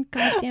fucking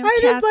goddamn I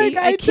just Kathy.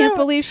 like, I I can't know.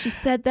 believe she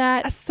said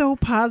that. That's so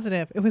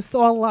positive. It was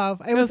all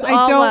love. It was. was I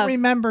all don't love.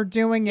 remember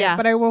doing it, Yeah.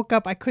 but I woke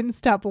up. I couldn't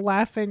stop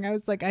laughing. I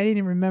was like, I didn't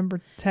even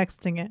remember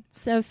texting it.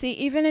 So see,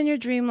 even in your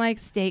dreamlike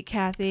state,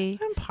 Kathy,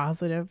 I'm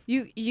positive.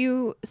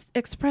 you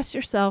express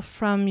yourself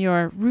from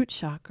your root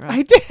chakra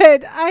I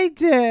did. I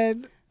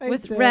did. I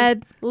with did.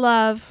 red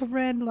love.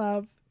 Red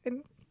love.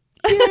 And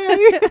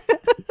yay.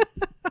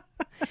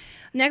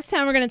 Next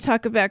time we're going to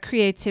talk about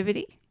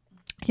creativity.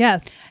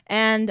 Yes.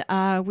 And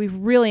we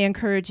really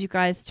encourage you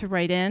guys to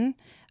write in.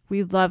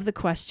 We love the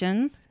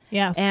questions.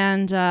 Yes.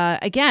 And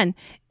again,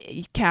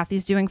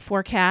 Kathy's doing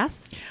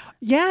forecasts.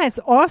 Yeah, it's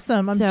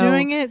awesome. I'm So-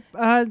 doing it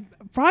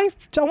probably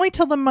only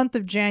till the month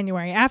of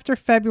January. After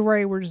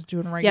February, we're just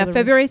doing regular. Yeah,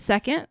 February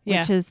 2nd,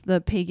 Yeah. which is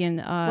the pagan.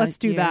 Let's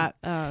do year.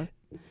 that.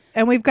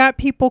 And we've got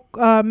people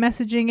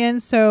messaging in,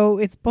 so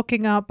it's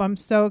booking up. I'm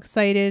so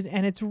excited,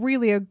 and it's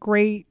really a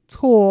great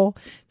tool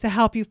to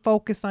help you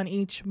focus on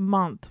each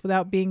month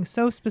without being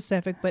so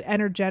specific, but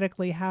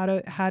energetically how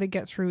to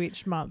get through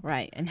each month.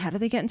 Right. And how do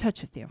they get in touch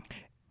with you?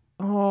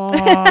 Oh,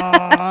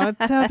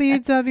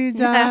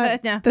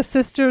 www. No. The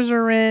sisters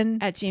are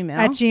in At Gmail.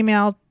 at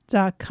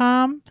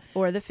gmail.com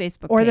or the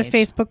Facebook or the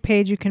page. Facebook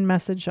page. You can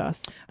message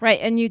us. Right.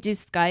 And you do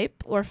Skype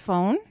or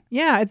phone.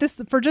 Yeah, this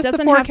for just Doesn't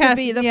the forecast. have to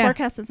be, the yeah.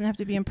 forecast doesn't have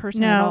to be in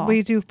person at No, all.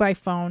 we do by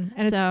phone,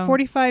 and So-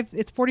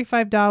 it's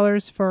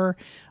 $45 for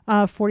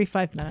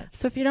 45 minutes.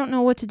 So if you don't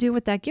know what to do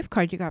with that gift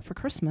card you got for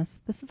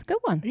Christmas, this is a good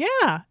one.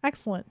 Yeah,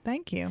 excellent.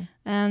 Thank you.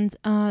 And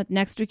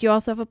next week you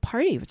also have a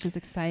party, which is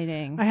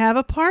exciting. I have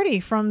a party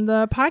from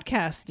the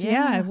podcast. Yeah.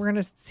 Yeah, we're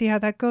gonna see how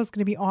that goes. It's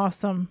gonna be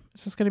awesome.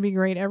 It's just gonna be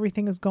great.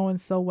 Everything is going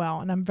so well,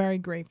 and I'm very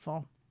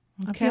grateful.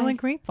 I'm Okay. feeling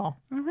grateful.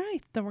 All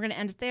right. Then we're going to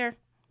end it there.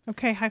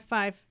 Okay, high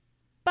five.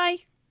 Bye.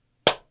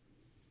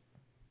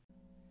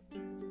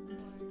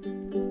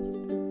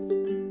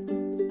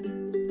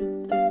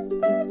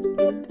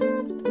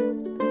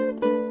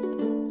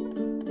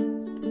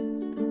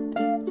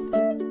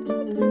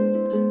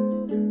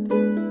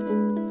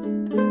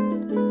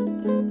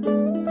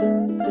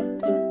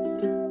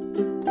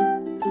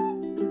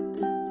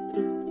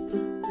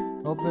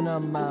 Open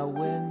up my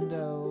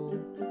window.